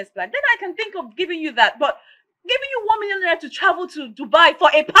business plan, then I can think of giving you that. But giving you 1 million naira to travel to Dubai for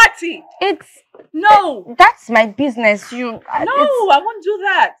a party. No. That's my business. I won't do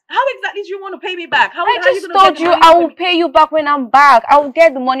that. How exactly do you want to pay me back? I just told you I will pay you back when I'm back. I will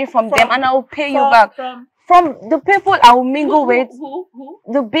get the money from them and I will pay you back. From the people I will mingle with. Who?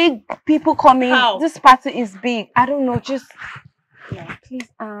 The big people coming. How? This party is big. I don't know. Just please,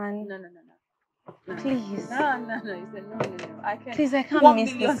 Anne. No. Please. No. I can't. Please, I can't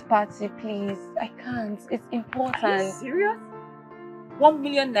miss this party, please. I can't. It's important. Are you serious? 1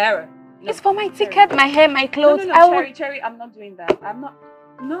 million naira It's for my ticket, my hair, my clothes. No, Cherry, I'm not doing that. I'm not.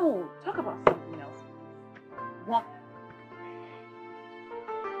 No, talk about something else. What?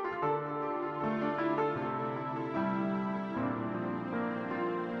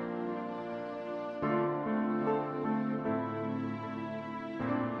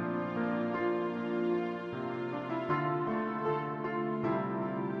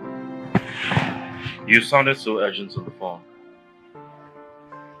 You sounded so urgent on the phone.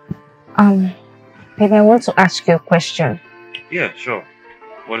 Babe, I want to ask you a question. Yeah, sure.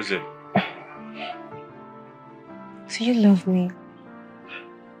 What is it? Do you love me?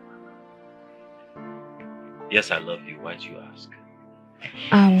 Yes, I love you. Why do you ask?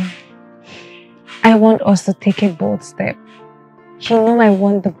 I want us to take a bold step. You know I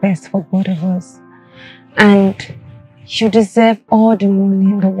want the best for both of us. And you deserve all the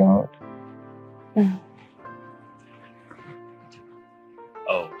money in the world.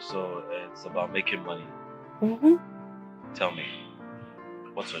 Oh, so it's about making money. Tell me,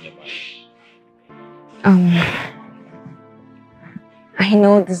 what's on your mind? I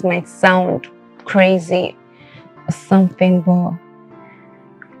know this might sound crazy or something, but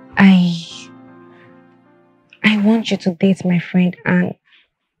I want you to date my friend Anne.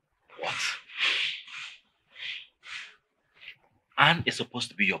 What? Anne is supposed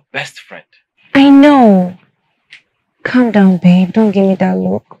to be your best friend. I know. Calm down, babe. Don't give me that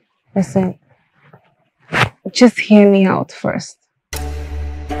look. Listen, just hear me out first.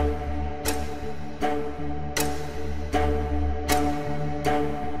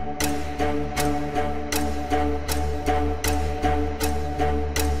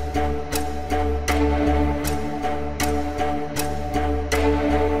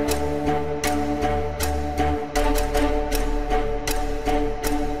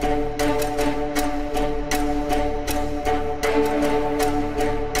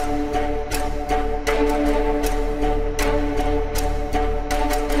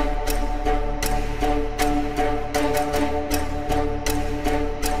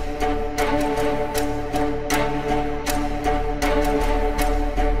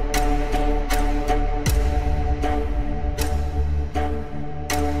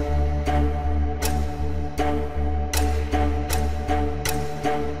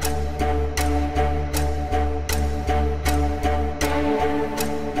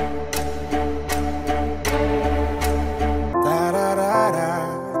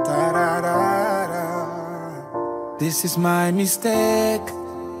 This is my mistake.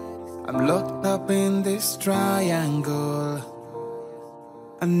 I'm locked up in this triangle.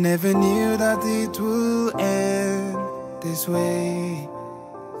 I never knew that it would end this way.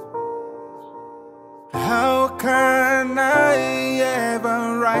 How can I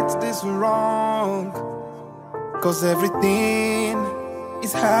ever right this wrong? 'Cause everything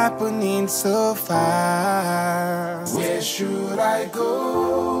is happening so fast. Where should I go?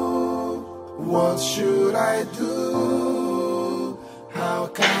 What should I do? How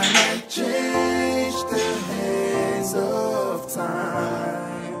can I change the hands of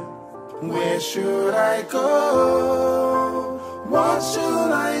time? Where should I go? What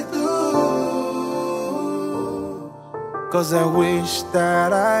should I do? 'Cause I wish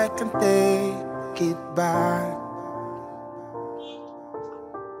that I can take it back.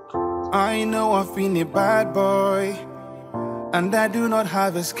 I know I've been a bad boy, and I do not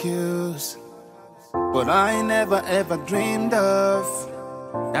have excuse. But I never ever dreamed of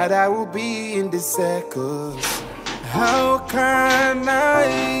that I will be in this circus. How can I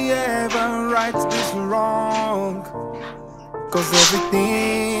ever right this wrong? 'Cause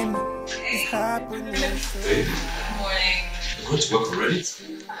everything is happening. Hey. Good morning. You're going to work already?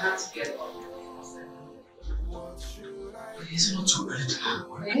 I have to get up. Is it not too early to go to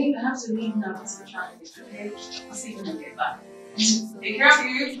work? I have to leave now because I'm trying to get I'll see when I get back. Take care of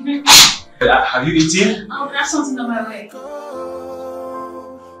you. Have you eaten? I'll grab something on my way.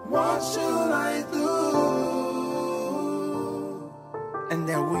 What should I do? And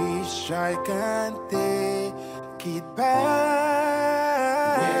I wish I can take it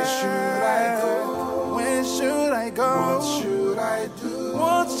back. Where should I go? Where should I go? What should I do?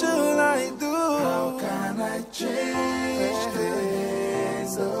 What should I do? How can I change the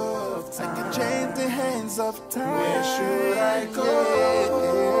hands of time? I can change the hands of time. Where should I go?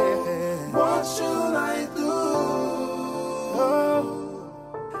 What should I do?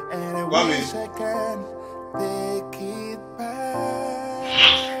 And I wish I can take it back.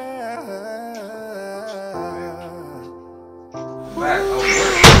 Back, I'll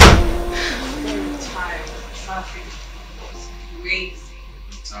work. I'm tired. Traffic was crazy.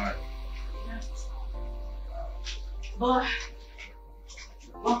 I'm tired. But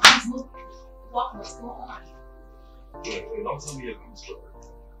welcome to What's going on? Wait, don't tell me you're coming to work.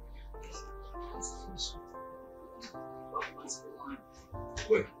 What's going on?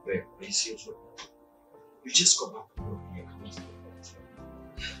 Wait, are you serious? You just got back from work and you're coming to work.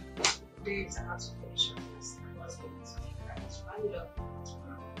 Babes, I have to finish up this.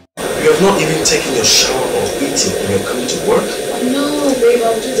 You have not even taken your shower or eating and you're coming to work? No, babe,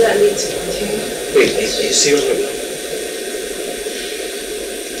 I'll do that later, okay? Wait, are you serious right now?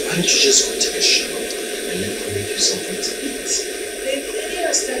 Why don't you just go take a shower and let me make you something to eat? Babe, the day I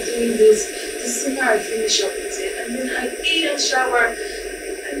start doing this, the sooner I finish up with it, and then I eat and shower.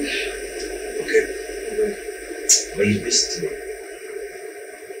 Okay. But you listen to me.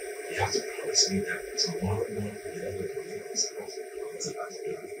 You have to promise me that tomorrow morning, whenever the morning is off,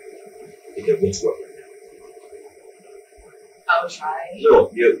 you're going to work right now. I'll try. No,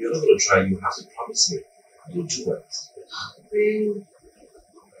 you're not going to try. You have to promise me. You'll do it. Babe,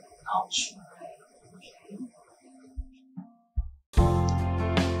 I'll try.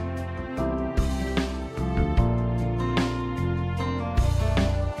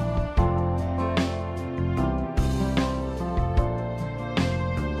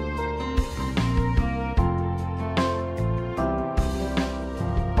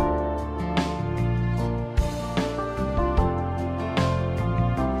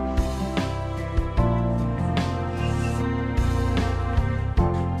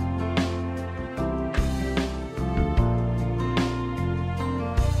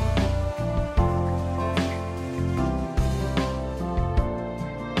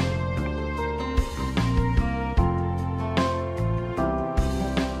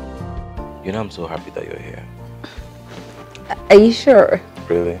 You know, I'm so happy that you're here. Are you sure?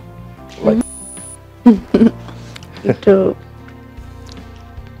 Really? Like, You do.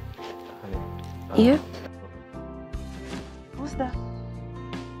 Yeah. What's that?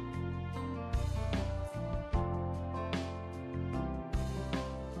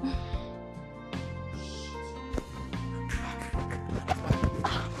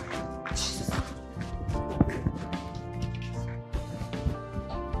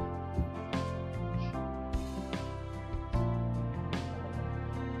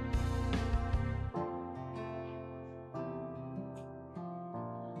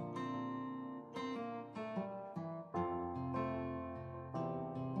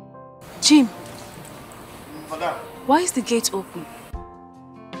 Jim, Madam. why is the gate open?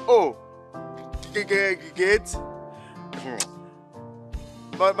 Oh, gate.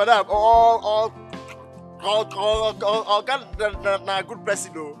 Madam, all na good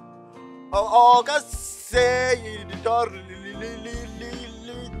person though. All can say you don't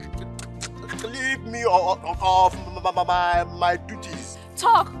leave me off my duties.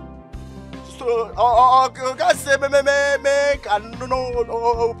 Talk. So, can say make and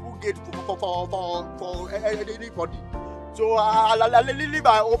no gate for anybody. So I'll leave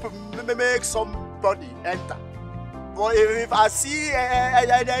my open, make somebody enter. But if I see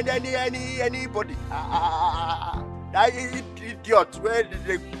anybody, that idiot, where did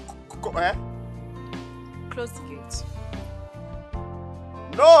they go? Close the gate.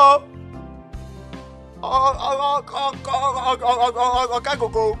 No. I can't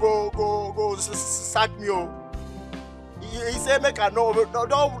go sack me. He said, make a no,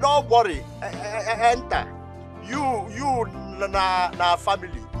 don't worry, enter. You na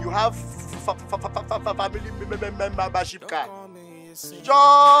family. You have family membership card. Just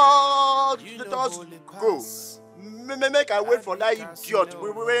go. Make I wait for that idiot.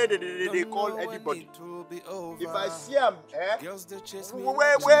 Where they call anybody. If I see him,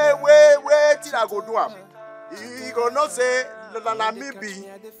 where till I go do him? He gonna say, na me be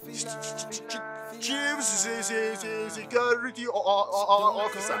chief security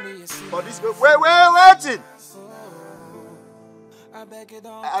officer. But this waiting. I think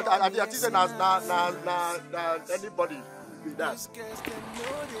anybody be that.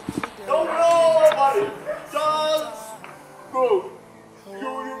 Don't nobody. Just go.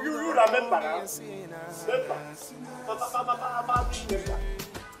 You remember now.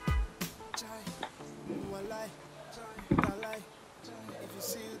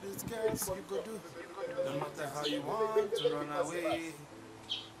 No matter how you want to run away,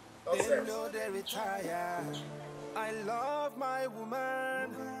 they know they retire. I love my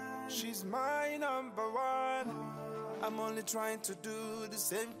woman, she's my number one. I'm only trying to do the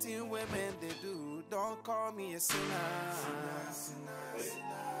same thing women they do. Don't call me a sinner.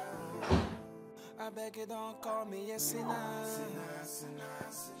 I beg you, don't call me a sinner.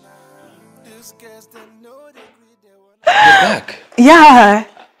 These girls, they know they agree they want. You're back. Yeah.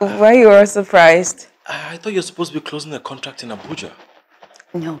 Why you were surprised? I thought you were supposed to be closing a contract in Abuja.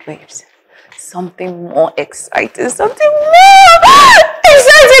 No, babes. something more exciting, something more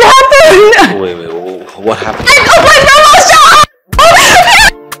exciting happened. Wait, what happened?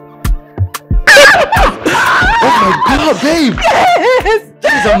 Oh my God, babe! Yes.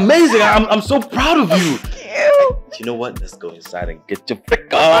 That is amazing. I'm so proud of you. You know what? Let's go inside and get your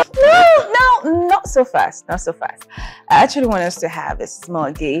pick up. No, not so fast. Not so fast. I actually want us to have a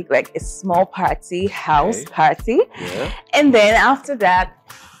small gig, like a small party, house party. Yeah. And then after that,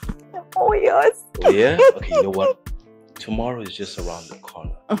 oh yes. Yeah? Okay, you know what? Tomorrow is just around the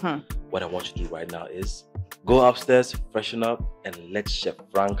corner. What I want you to do right now is go upstairs, freshen up, and let Chef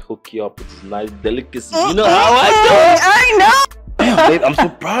Frank hook you up with his nice delicacies. You know how I do it? I know. Damn, babe, I'm so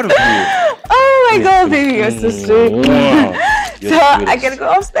proud of you. Oh my God, baby, you're so sweet. So I gotta go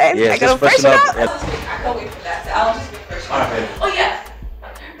upstairs. Yeah, I gotta freshen up. I can't wait for that. So I'll just be freshen up. Oh yeah.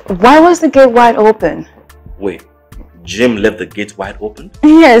 Why was the gate wide open? Wait, Jim left the gate wide open?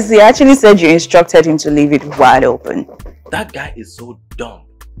 Yes, he actually said you instructed him to leave it wide open. That guy is so dumb.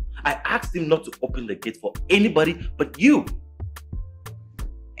 I asked him not to open the gate for anybody but you.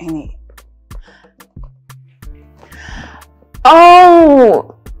 Any?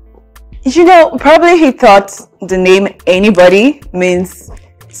 Oh, you know, probably he thought the name anybody means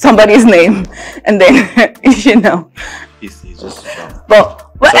somebody's name, and then you know. He's just dumb. But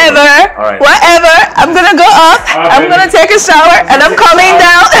whatever, right. whatever. I'm gonna go up. I'm gonna take a shower, and I'm coming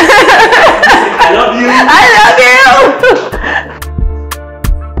down. I love you. I love you.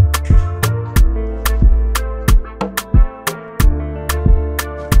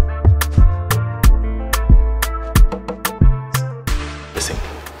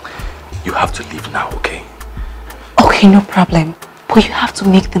 You have to leave now, okay? Okay, no problem. But you have to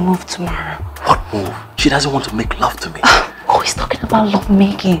make the move tomorrow. What move? She doesn't want to make love to me. Oh, he's talking about love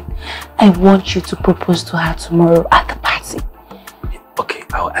making. I want you to propose to her tomorrow at the party. Okay,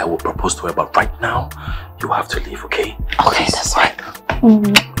 I will propose to her, but right now, you have to leave, okay? Okay, that's fine.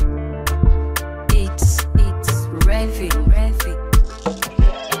 It's Revi.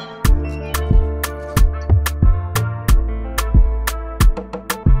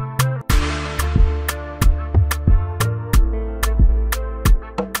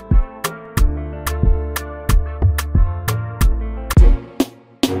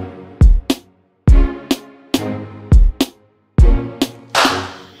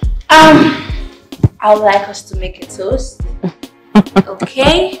 I would like us to make a toast.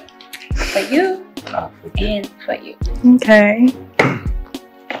 Okay? For you and for you. Okay.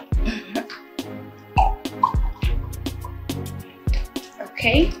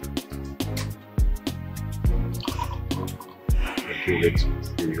 Okay?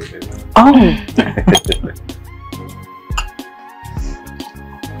 Oh.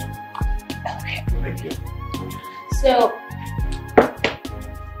 Okay. Thank you. So,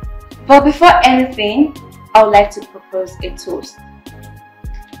 but before anything, I would like to propose a toast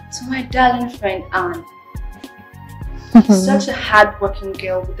to my darling friend Anne. Such a hardworking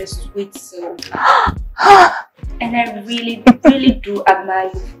girl with a sweet soul. And I really, really do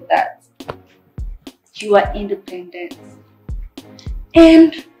admire you for that. You are independent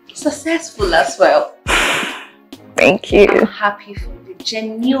and successful as well. Thank you. I'm happy for you,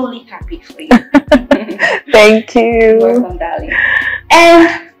 genuinely happy for you. Thank you. Welcome, darling.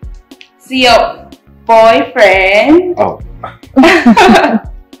 And to your boyfriend. Oh.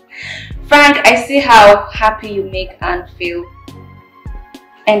 Frank, I see how happy you make Anne feel.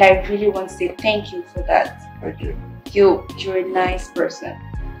 And I really want to say thank you for that. Thank you. You're a nice person.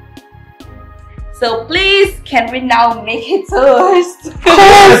 So please, can we now make a toast? Of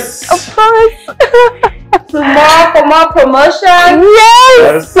course. Of course. For more promotion.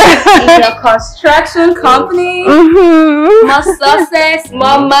 Yes. In your construction company. More success,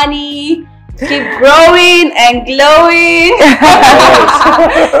 more money. Keep growing and glowing.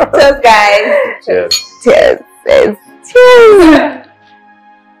 So guys. Cheers. Cheers. Cheers.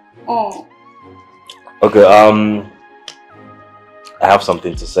 Oh. Okay, I have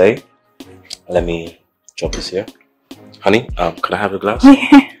something to say. Let me drop this here. Honey, can I have a glass?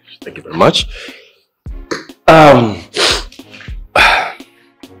 Thank you very much.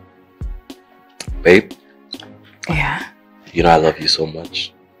 Babe. Yeah. You know I love you so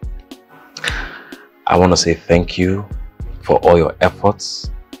much. I want to say thank you for all your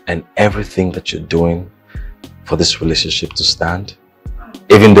efforts and everything that you're doing for this relationship to stand.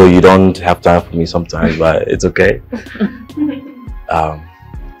 Even though you don't have time for me sometimes, but it's okay. I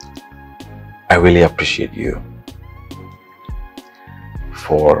really appreciate you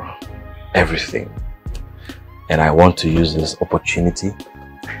for everything. And I want to use this opportunity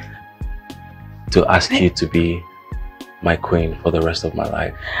to ask you to be my queen for the rest of my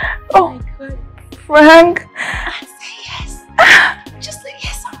life. Oh my God. Frank. I'd say yes. Just say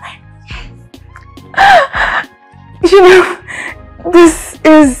yes, alright? Yes. You know, this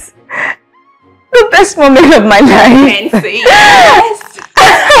is the best moment of my life. Say yes.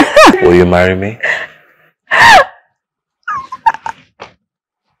 Will you marry me?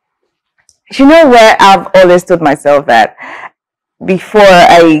 You know where I've always told myself that before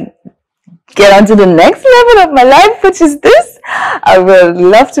I get onto the next level of my life, which is this, I would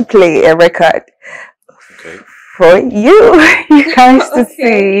love to play a record for you guys to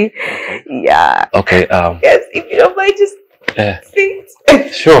see. Okay. Yeah. Okay. Yes, if you don't mind, just sing.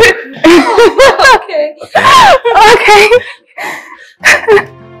 Sure. Okay.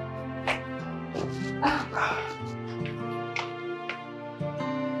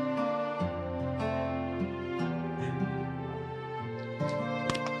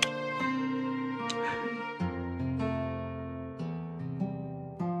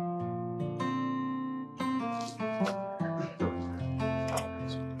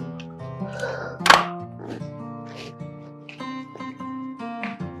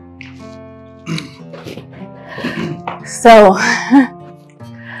 So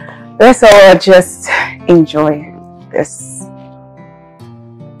let's all just enjoy this.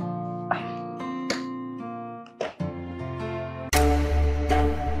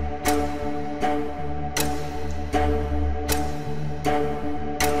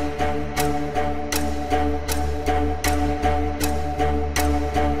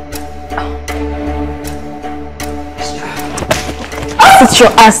 Sit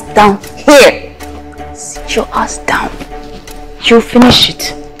your ass down here. Sit your ass down. You'll finish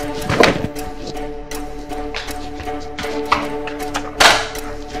it.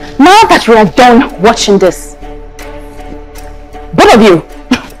 Now that we are done watching this, both of you,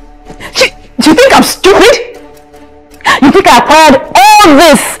 do you think I'm stupid? You think I acquired all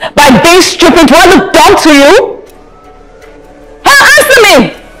this by being stupid? Do I look dumb to you? Answer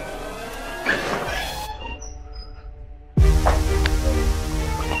me!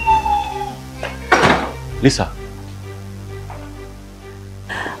 Lisa.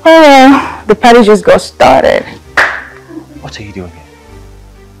 Oh well, the party just got started. What are you doing here?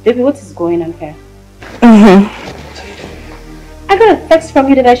 Baby, what is going on here? I got a text from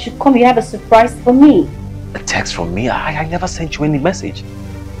you that I should come. You have a surprise for me. A text from me? I never sent you any message.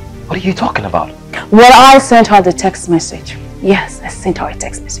 What are you talking about? Well, I sent her the text message. Yes, I sent her a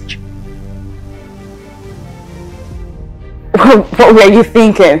text message. What were you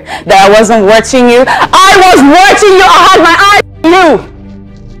thinking? That I wasn't watching you? I was watching you! I had my eyes on you!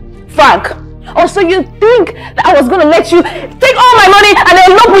 Frank, also you think that I was going to let you take all my money and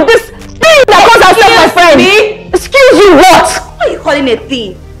elope with this thing that calls herself my friend? Excuse you, what? What are you calling a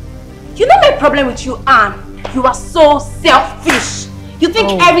thing? You know my problem with you, Anne? You are so selfish. You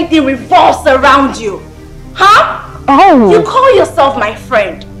think everything revolves around you. Huh? Oh. You call yourself my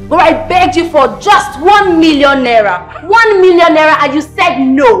friend, but I begged you for just 1 million naira. 1 million naira and you said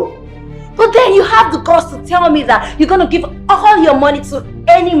no. But then you have the guts to tell me that you're going to give all your money to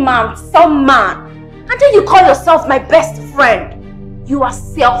any man, some man. And then you call yourself my best friend. You are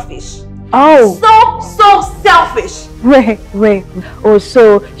selfish. Oh. So selfish. Wait. Oh,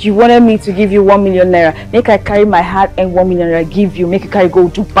 so you wanted me to give you 1 million naira. Make I carry my heart and 1 million naira give you. Make you carry go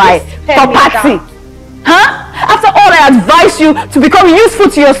to Dubai for party. Huh? After all I advise you to become useful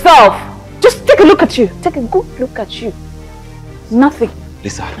to yourself. Just take a look at you. Take a good look at you. Nothing.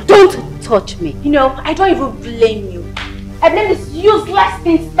 Lisa. Don't touch me. You know, I don't even blame you. I blame this useless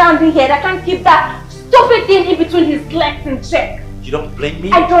thing standing here that can't keep that stupid thing in between his legs in check. You don't blame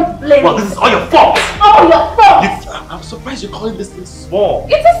me? I don't blame you. Well, this is all your fault. All your fault. I'm surprised you're calling this thing small.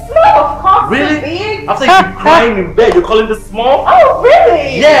 It is small, of course. Really? Big. After you've been crying in bed, you're calling this small? Oh,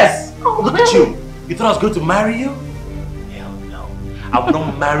 really? Yes. Oh, look at you. You thought I was going to marry you? Hell no. I would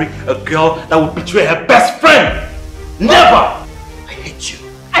not marry a girl that would betray her best friend. Never. I hate you.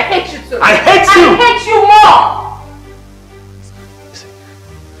 I hate you too. I hate you. I hate you more. Listen,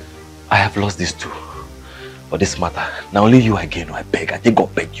 I have lost these two. For this matter, now only you again. I beg. I think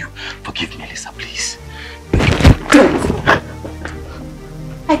God beg you. Forgive me, Lisa, please.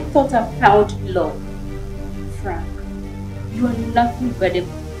 I thought I found love. Frank, you are nothing but a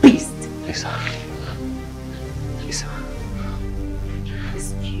beast. Lisa. Excuse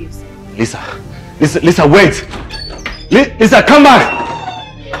me. Lisa, wait. Lisa, come back.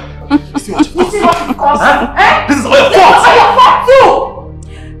 This is what you cause. Huh? This is all your fault. This is all your fault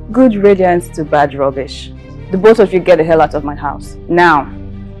too. Good riddance to bad rubbish. The both of you get the hell out of my house. Now.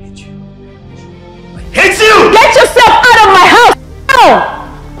 Hate you! Get yourself out of my house!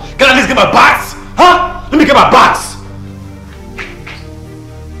 Now! Can I at least get my box? Huh? Let me get my box.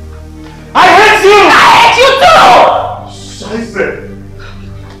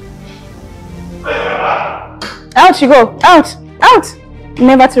 Out you go! Out! Out!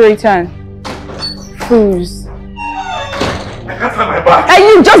 Never to return. Fools. I can't find my bag. Hey,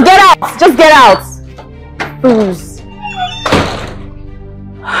 you just get out! Just get out! Fools.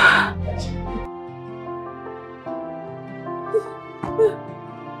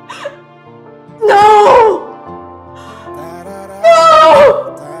 No! No!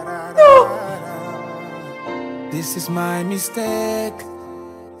 No! This is my mistake.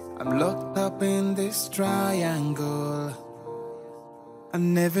 I'm locked up in this triangle. I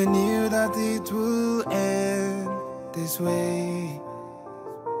never knew that it would end this way.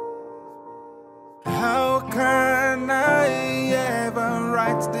 How can I ever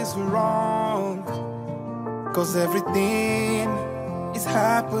right this wrong? 'Cause everything is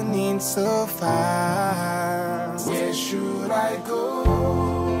happening so fast. Where should I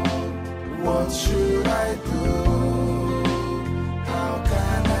go? What should I do? How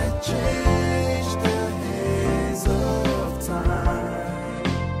can I change the hands of time?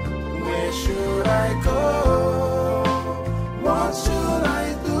 Where should I go? What should I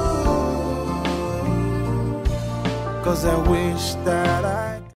do? 'Cause I wish that I